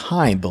actually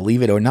time,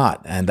 believe it or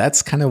not. And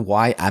that's kind of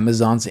why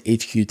Amazon's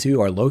HQ2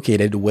 are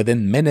located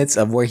within minutes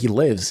of where he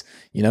lives,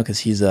 because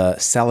he's a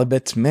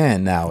celibate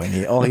man now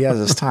and all he has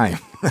is time.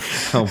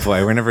 Oh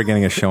boy, we're never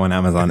getting a show on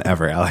Amazon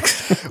ever,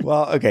 Alex.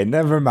 Well, okay,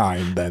 never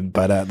mind then.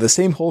 But the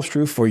same holds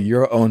true for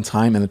your own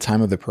time and the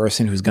time of the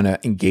person who's going to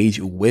engage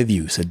with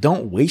you. So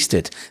don't waste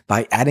it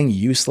by adding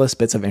useless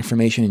bits of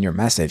information in your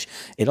message.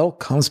 It all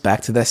comes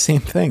back to that same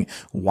thing.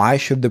 Why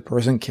should the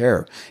person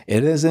care?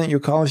 It isn't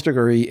your college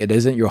degree. It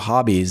isn't your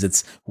hobbies.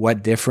 It's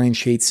what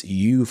differentiates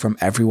you from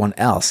everyone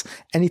else.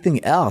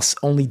 Anything else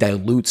only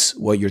dilutes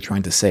what you're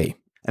trying to say.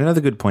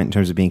 Another good point in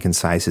terms of being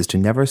concise is to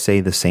never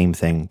say the same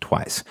thing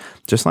twice.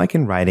 Just like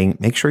in writing,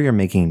 make sure you're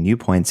making new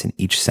points in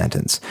each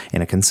sentence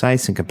in a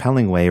concise and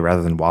compelling way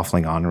rather than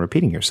waffling on and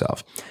repeating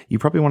yourself. You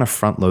probably want to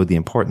front load the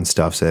important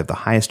stuff so they have the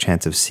highest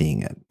chance of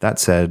seeing it. That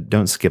said,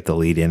 don't skip the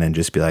lead in and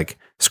just be like,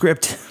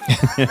 script.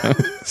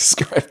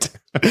 Script.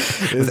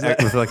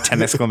 With like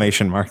 10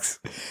 exclamation marks.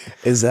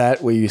 Is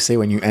that what you say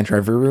when you enter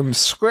every room?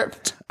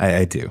 Script.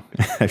 I do.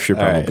 I should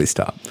probably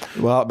stop.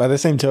 Well, by the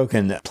same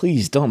token,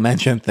 please don't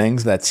mention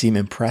things that seem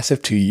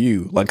impressive to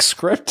you, like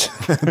script,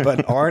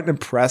 but aren't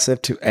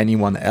impressive to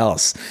anyone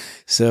else.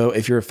 So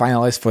if you're a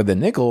finalist for the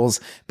Nichols,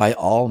 by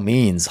all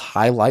means,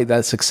 highlight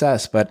that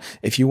success. But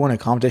if you want a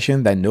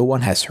competition that no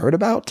one has heard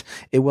about,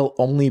 it will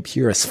only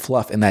appear as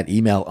fluff in that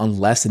email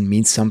unless it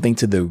means something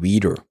to the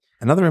reader.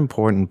 Another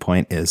important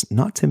point is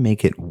not to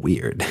make it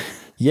weird.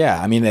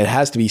 Yeah, I mean, it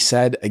has to be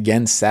said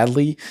again,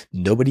 sadly,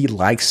 nobody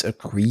likes a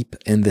creep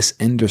in this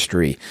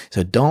industry.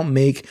 So don't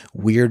make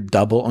weird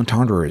double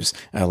entendres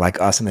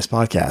like us in this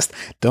podcast.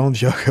 Don't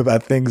joke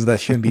about things that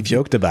shouldn't be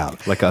joked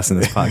about. Like us in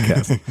this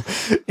podcast.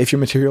 If your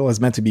material is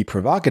meant to be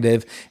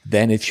provocative,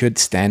 then it should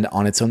stand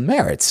on its own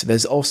merits.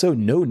 There's also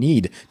no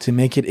need to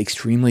make it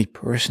extremely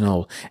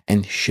personal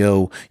and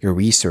show your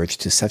research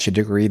to such a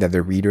degree that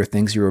the reader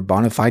thinks you're a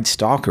bona fide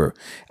stalker.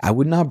 I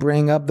would not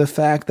bring up the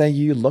fact that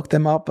you looked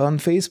them up on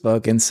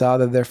Facebook and saw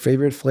that their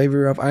favorite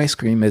flavor of ice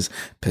cream is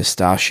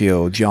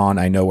pistachio. John,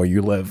 I know where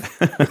you live.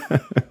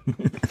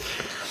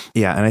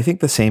 Yeah, and I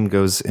think the same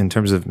goes in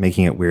terms of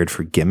making it weird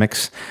for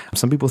gimmicks.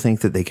 Some people think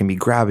that they can be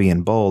grabby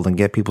and bold and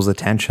get people's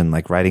attention,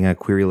 like writing a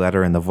query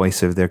letter in the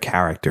voice of their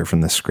character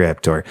from the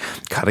script, or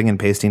cutting and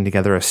pasting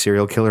together a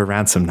serial killer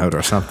ransom note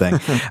or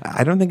something.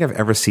 I don't think I've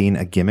ever seen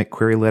a gimmick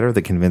query letter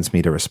that convinced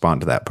me to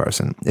respond to that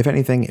person. If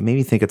anything, it made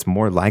me think it's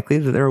more likely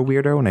that they're a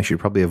weirdo and I should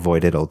probably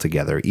avoid it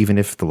altogether, even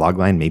if the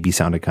logline maybe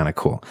sounded kind of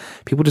cool.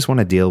 People just want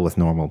to deal with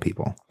normal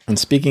people. And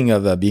speaking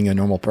of being a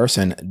normal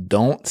person,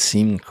 don't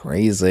seem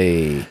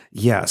crazy.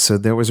 Yeah, so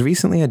there was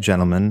recently a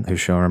gentleman who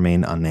shall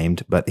remain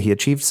unnamed, but he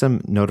achieved some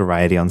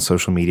notoriety on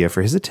social media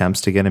for his attempts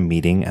to get a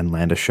meeting and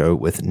land a show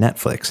with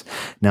Netflix.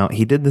 Now,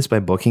 he did this by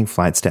booking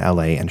flights to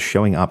LA and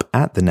showing up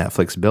at the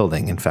Netflix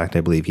building. In fact,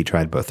 I believe he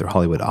tried both their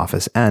Hollywood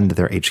office and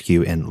their HQ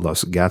in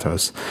Los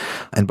Gatos.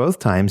 And both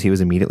times he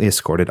was immediately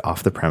escorted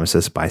off the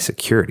premises by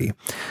security.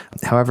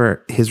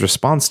 However, his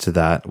response to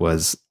that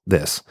was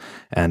this.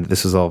 And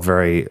this is all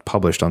very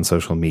published on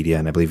social media,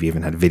 and I believe he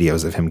even had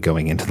videos of him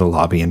going into the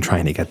lobby and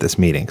trying to get this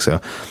meeting.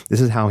 So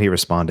this is how he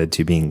responded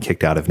to being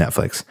kicked out of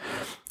Netflix.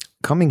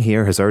 Coming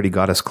here has already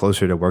got us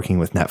closer to working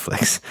with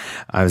Netflix.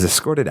 I was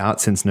escorted out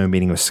since no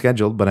meeting was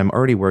scheduled, but I'm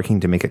already working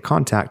to make a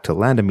contact to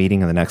land a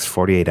meeting in the next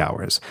 48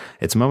 hours.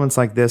 It's moments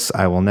like this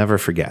I will never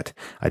forget.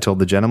 I told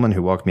the gentleman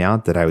who walked me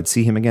out that I would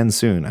see him again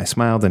soon. I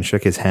smiled and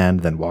shook his hand,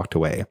 then walked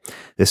away.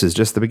 This is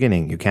just the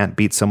beginning. You can't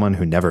beat someone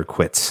who never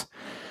quits.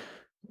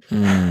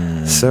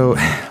 So,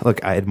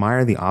 look, I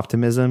admire the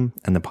optimism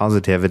and the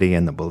positivity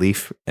and the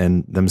belief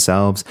in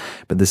themselves,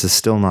 but this is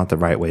still not the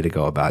right way to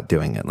go about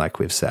doing it, like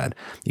we've said.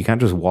 You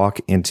can't just walk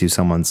into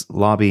someone's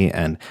lobby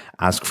and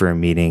ask for a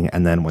meeting,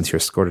 and then once you're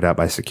escorted out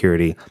by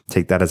security,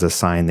 take that as a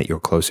sign that you're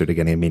closer to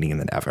getting a meeting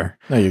than ever.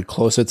 No, you're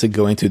closer to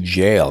going to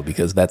jail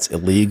because that's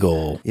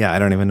illegal. Yeah, I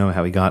don't even know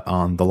how he got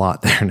on the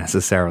lot there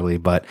necessarily,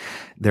 but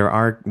there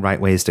are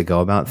right ways to go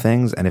about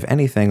things. And if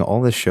anything,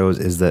 all this shows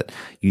is that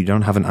you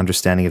don't have an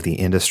understanding of the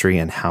industry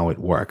and how it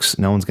works.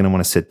 No one's going to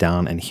want to sit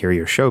down and hear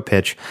your show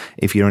pitch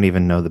if you don't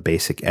even know the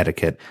basic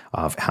etiquette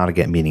of how to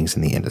get meetings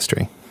in the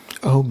industry.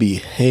 Oh,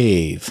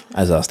 behave,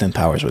 as Austin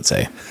Powers would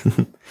say.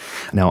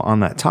 Now,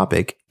 on that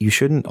topic, you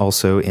shouldn't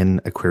also,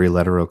 in a query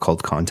letter or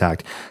cold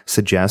contact,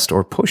 suggest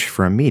or push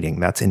for a meeting.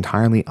 That's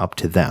entirely up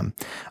to them.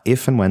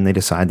 If and when they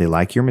decide they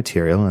like your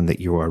material and that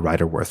you're a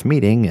writer worth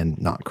meeting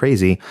and not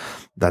crazy,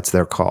 that's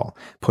their call.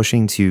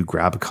 Pushing to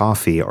grab a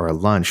coffee or a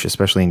lunch,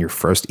 especially in your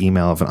first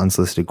email of an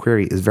unsolicited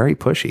query, is very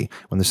pushy.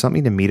 When there's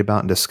something to meet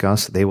about and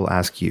discuss, they will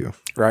ask you.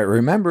 Right.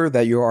 Remember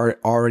that you are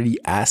already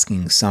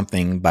asking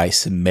something by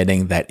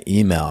submitting that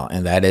email,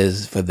 and that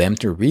is for them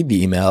to read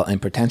the email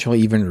and potentially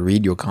even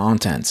read your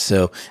content.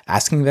 So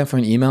asking them for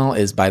an email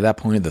is by that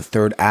point the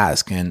third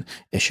ask, and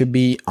it should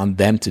be on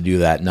them to do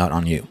that, not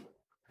on you.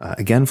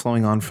 Again,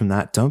 flowing on from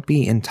that, don't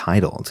be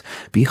entitled.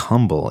 Be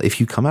humble. If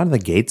you come out of the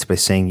gates by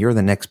saying you're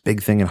the next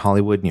big thing in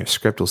Hollywood and your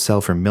script will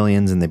sell for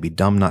millions and they'd be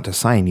dumb not to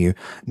sign you,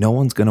 no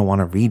one's going to want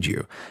to read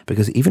you.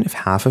 Because even if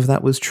half of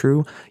that was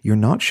true, you're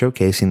not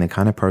showcasing the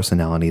kind of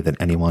personality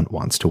that anyone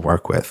wants to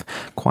work with.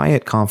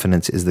 Quiet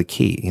confidence is the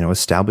key.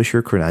 Establish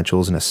your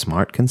credentials in a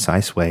smart,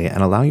 concise way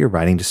and allow your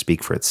writing to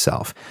speak for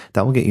itself.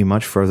 That will get you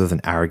much further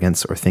than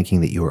arrogance or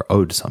thinking that you are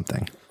owed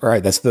something.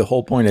 Right. That's the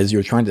whole point, is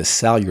you're trying to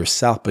sell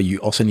yourself, but you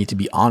also need to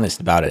be honest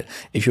about it.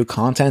 If your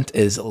content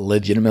is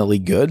legitimately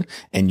good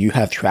and you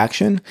have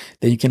traction,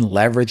 then you can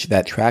leverage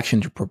that traction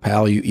to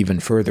propel you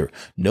even further.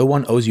 No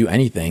one owes you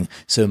anything,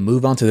 so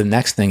move on to the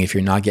next thing if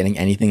you're not getting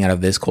anything out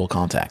of this cold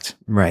contact.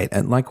 Right.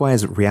 And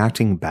likewise,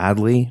 reacting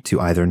badly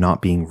to either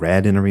not being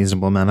read in a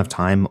reasonable amount of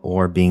time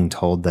or being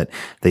told that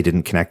they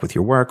didn't connect with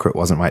your work or it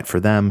wasn't right for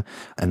them,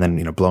 and then,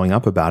 blowing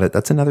up about it,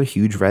 that's another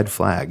huge red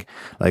flag.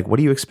 Like, what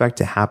do you expect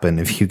to happen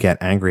if you get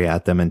angry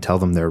at them and tell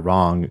them they're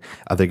wrong?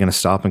 Are they going to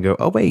stop and go,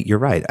 oh, wait, you're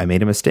right. I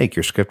made a mistake.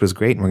 Your script was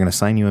great and we're going to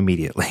sign you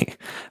immediately.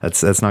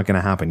 That's not going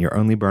to happen. You're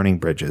only burning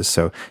bridges.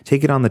 So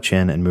take it on the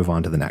chin and move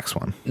on to the next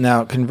one.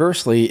 Now,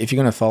 conversely, if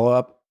you're going to follow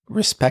up,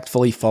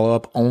 respectfully follow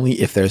up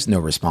only if there's no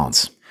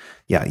response.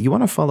 Yeah, you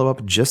want to follow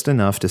up just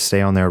enough to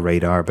stay on their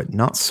radar, but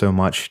not so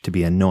much to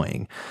be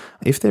annoying.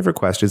 If they've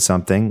requested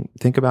something,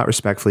 think about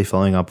respectfully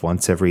following up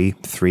once every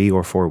 3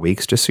 or 4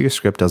 weeks just so your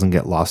script doesn't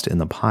get lost in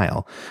the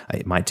pile.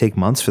 It might take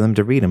months for them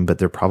to read them, but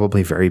they're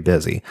probably very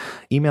busy.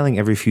 Emailing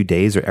every few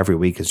days or every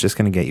week is just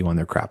going to get you on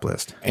their crap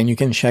list. And you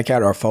can check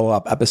out our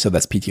follow-up episode,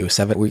 that's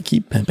PT07. We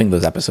keep pimping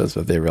those episodes,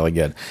 but they're really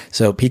good.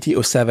 So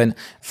PT07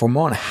 for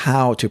more on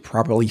how to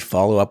properly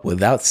follow up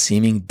without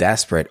seeming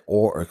desperate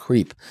or a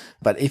creep.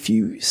 But if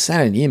you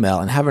send an email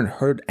and haven't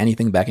heard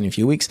anything back in a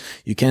few weeks,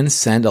 you can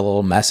send a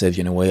little message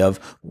in a way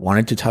of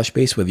wanted to touch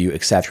base with you,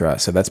 etc.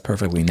 So that's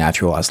perfectly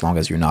natural as long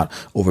as you're not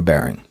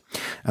overbearing.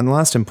 And the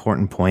last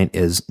important point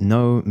is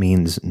no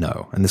means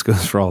no. And this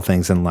goes for all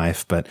things in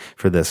life, but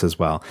for this as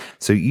well.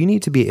 So you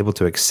need to be able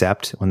to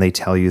accept when they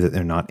tell you that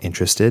they're not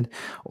interested,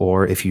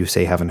 or if you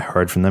say haven't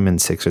heard from them in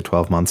 6 or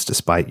 12 months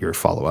despite your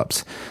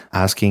follow-ups.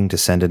 Asking to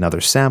send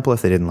another sample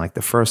if they didn't like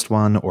the first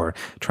one, or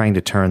trying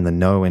to turn the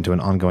no into an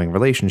ongoing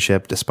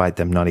relationship despite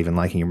them not even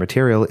liking your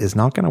material is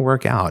not going to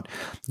work out.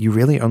 You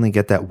really only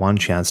get that one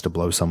chance to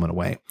blow someone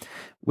away.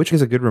 Which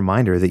is a good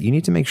reminder that you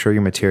need to make sure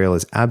your material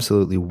is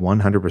absolutely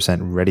 100%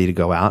 ready to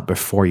go out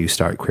before you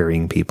start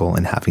querying people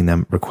and having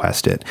them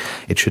request it.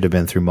 It should have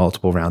been through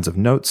multiple rounds of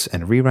notes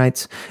and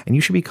rewrites, and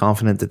you should be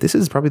confident that this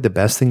is probably the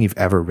best thing you've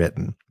ever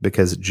written,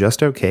 because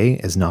just okay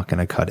is not going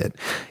to cut it.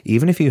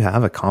 Even if you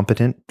have a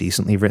competent,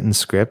 decently written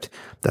script,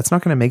 that's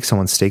not going to make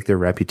someone stake their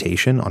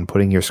reputation on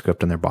putting your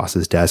script on their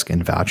boss's desk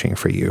and vouching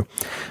for you.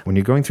 When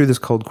you're going through this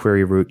cold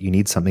query route, you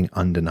need something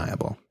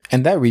undeniable.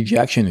 And that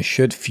rejection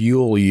should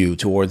fuel you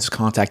towards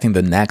contacting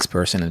the next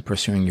person and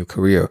pursuing your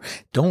career.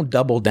 Don't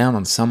double down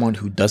on someone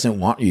who doesn't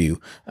want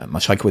you,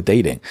 much like with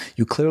dating.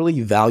 You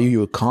clearly value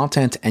your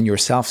content and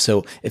yourself,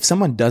 so if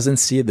someone doesn't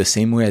see it the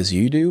same way as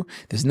you do,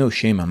 there's no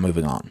shame on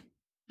moving on.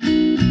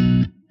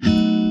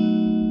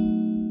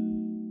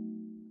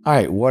 All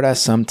right, what are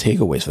some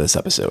takeaways for this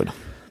episode?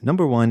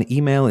 Number 1,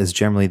 email is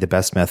generally the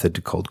best method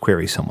to cold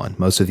query someone.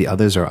 Most of the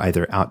others are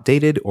either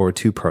outdated or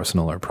too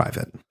personal or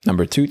private.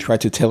 Number 2, try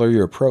to tailor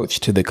your approach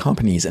to the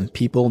companies and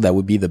people that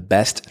would be the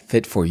best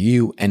fit for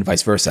you and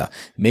vice versa.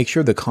 Make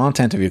sure the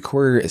content of your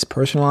query is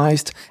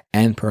personalized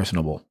and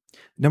personable.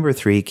 Number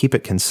 3, keep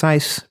it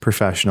concise,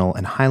 professional,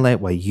 and highlight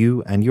why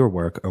you and your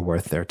work are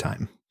worth their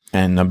time.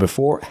 And number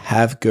 4,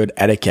 have good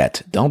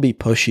etiquette. Don't be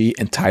pushy,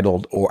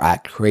 entitled, or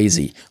act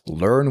crazy.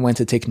 Learn when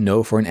to take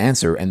no for an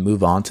answer and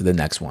move on to the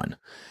next one.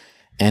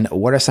 And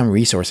what are some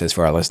resources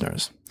for our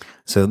listeners?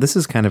 So this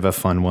is kind of a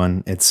fun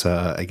one. It's,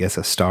 I guess,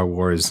 a Star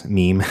Wars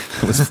meme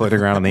that was floating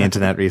around on the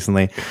internet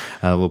recently.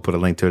 We'll put a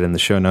link to it in the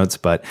show notes.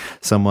 But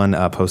someone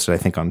posted, I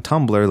think, on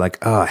Tumblr,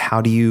 like,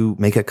 how do you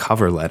make a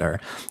cover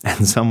letter?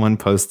 And someone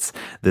posts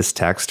this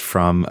text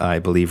from, I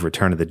believe,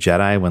 Return of the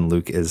Jedi, when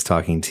Luke is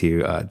talking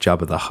to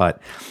Jabba the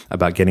Hutt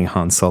about getting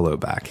Han Solo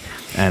back.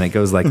 And it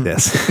goes like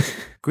this.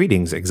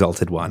 Greetings,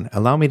 Exalted One.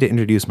 Allow me to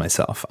introduce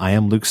myself. I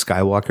am Luke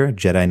Skywalker,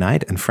 Jedi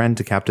Knight, and friend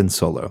to Captain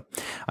Solo.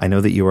 I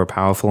know that you are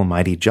powerful and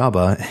mighty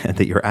Jabba, and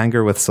that your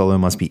anger with Solo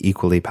must be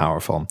equally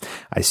powerful.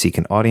 I seek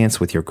an audience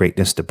with your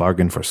greatness to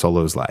bargain for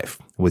Solo's life.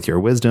 With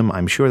your wisdom,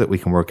 I'm sure that we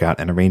can work out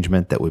an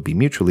arrangement that would be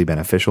mutually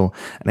beneficial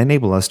and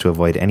enable us to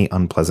avoid any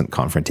unpleasant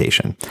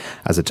confrontation.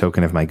 As a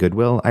token of my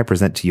goodwill, I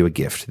present to you a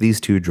gift, these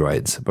 2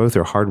 droids. Both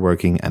are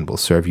hardworking and will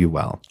serve you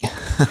well.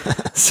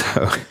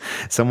 So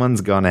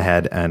someone's gone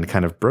ahead and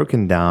kind of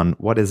broken down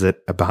what is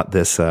it about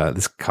this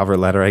this cover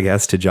letter, I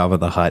guess, to Jabba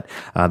the Hutt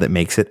that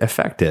makes it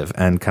effective,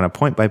 and kind of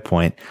point by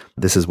point,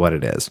 this is what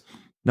it is.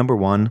 Number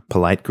 1,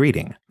 polite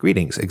greeting.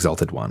 Greetings,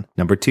 Exalted One.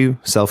 Number 2,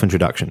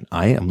 self-introduction.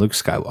 I am Luke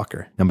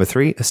Skywalker. Number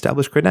 3,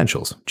 establish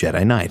credentials.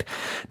 Jedi Knight.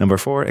 Number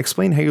 4,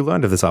 explain how you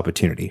learned of this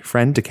opportunity.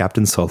 Friend to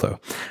Captain Solo.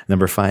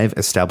 Number 5,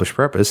 establish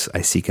purpose. I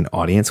seek an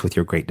audience with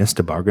your greatness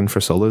to bargain for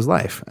Solo's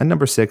life. And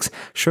number 6,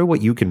 show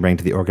what you can bring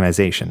to the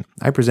organization.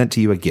 I present to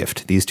you a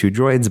gift. These 2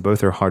 droids,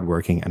 both are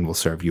hardworking and will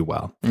serve you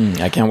well.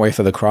 I can't wait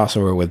for the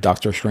crossover with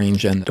Doctor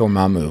Strange and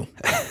Dormammu.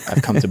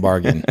 I've come to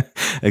bargain.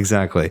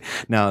 Exactly.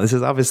 Now, this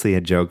is obviously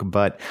a joke,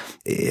 but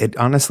it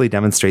honestly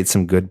demonstrates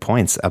some good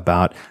points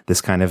about this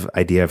kind of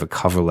idea of a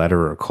cover letter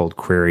or a cold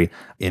query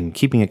in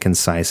keeping it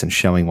concise and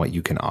showing what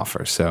you can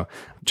offer. So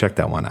check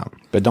that one out.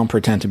 But don't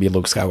pretend to be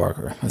Luke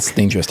Skywalker. That's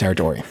dangerous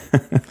territory.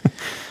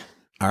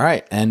 All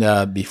right.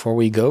 And before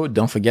we go,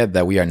 don't forget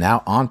that we are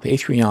now on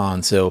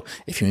Patreon. So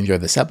if you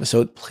enjoyed this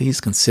episode, please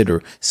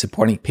consider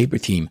supporting Paper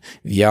Team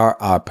via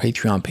our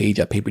Patreon page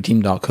at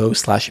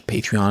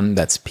paperteam.co/Patreon.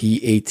 That's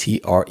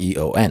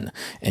Patreon.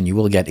 And you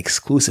will get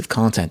exclusive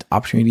content,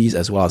 opportunities,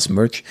 as well as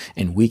merch.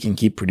 And we can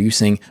keep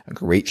producing a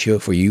great show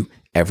for you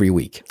every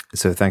week.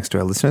 So thanks to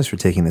our listeners for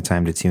taking the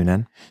time to tune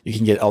in. You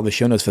can get all the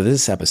show notes for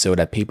this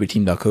episode at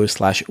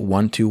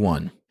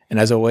paperteam.co/121. And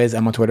as always,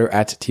 I'm on Twitter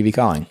at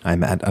tvcalling.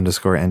 I'm at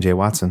 _NJ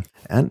Watson.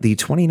 And the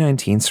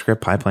 2019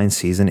 Script Pipeline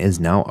season is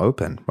now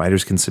open.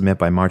 Writers can submit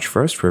by March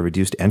 1st for a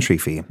reduced entry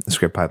fee. The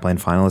Script Pipeline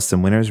finalists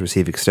and winners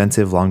receive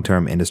extensive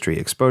long-term industry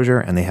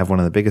exposure, and they have one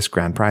of the biggest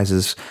grand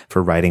prizes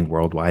for writing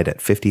worldwide at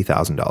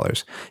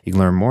 $50,000. You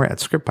can learn more at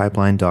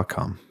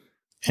scriptpipeline.com.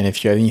 And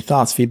if you have any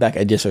thoughts, feedback,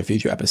 ideas for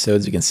future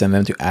episodes, you can send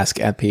them to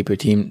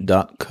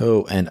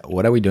ask@paperteam.co. And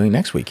what are we doing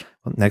next week?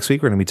 Well, next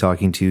week, we're going to be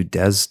talking to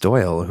Des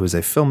Doyle, who is a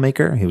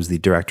filmmaker. He was the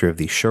director of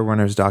the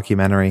Showrunners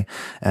documentary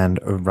and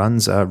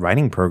runs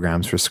writing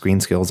programs for Screen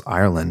Skills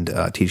Ireland,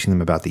 teaching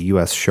them about the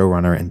U.S.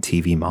 showrunner and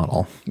TV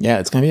model. Yeah,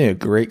 it's going to be a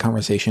great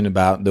conversation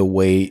about the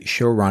way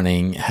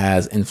showrunning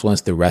has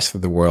influenced the rest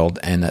of the world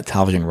and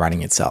television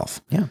writing itself.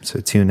 Yeah, so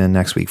tune in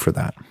next week for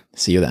that.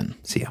 See you then.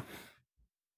 See ya.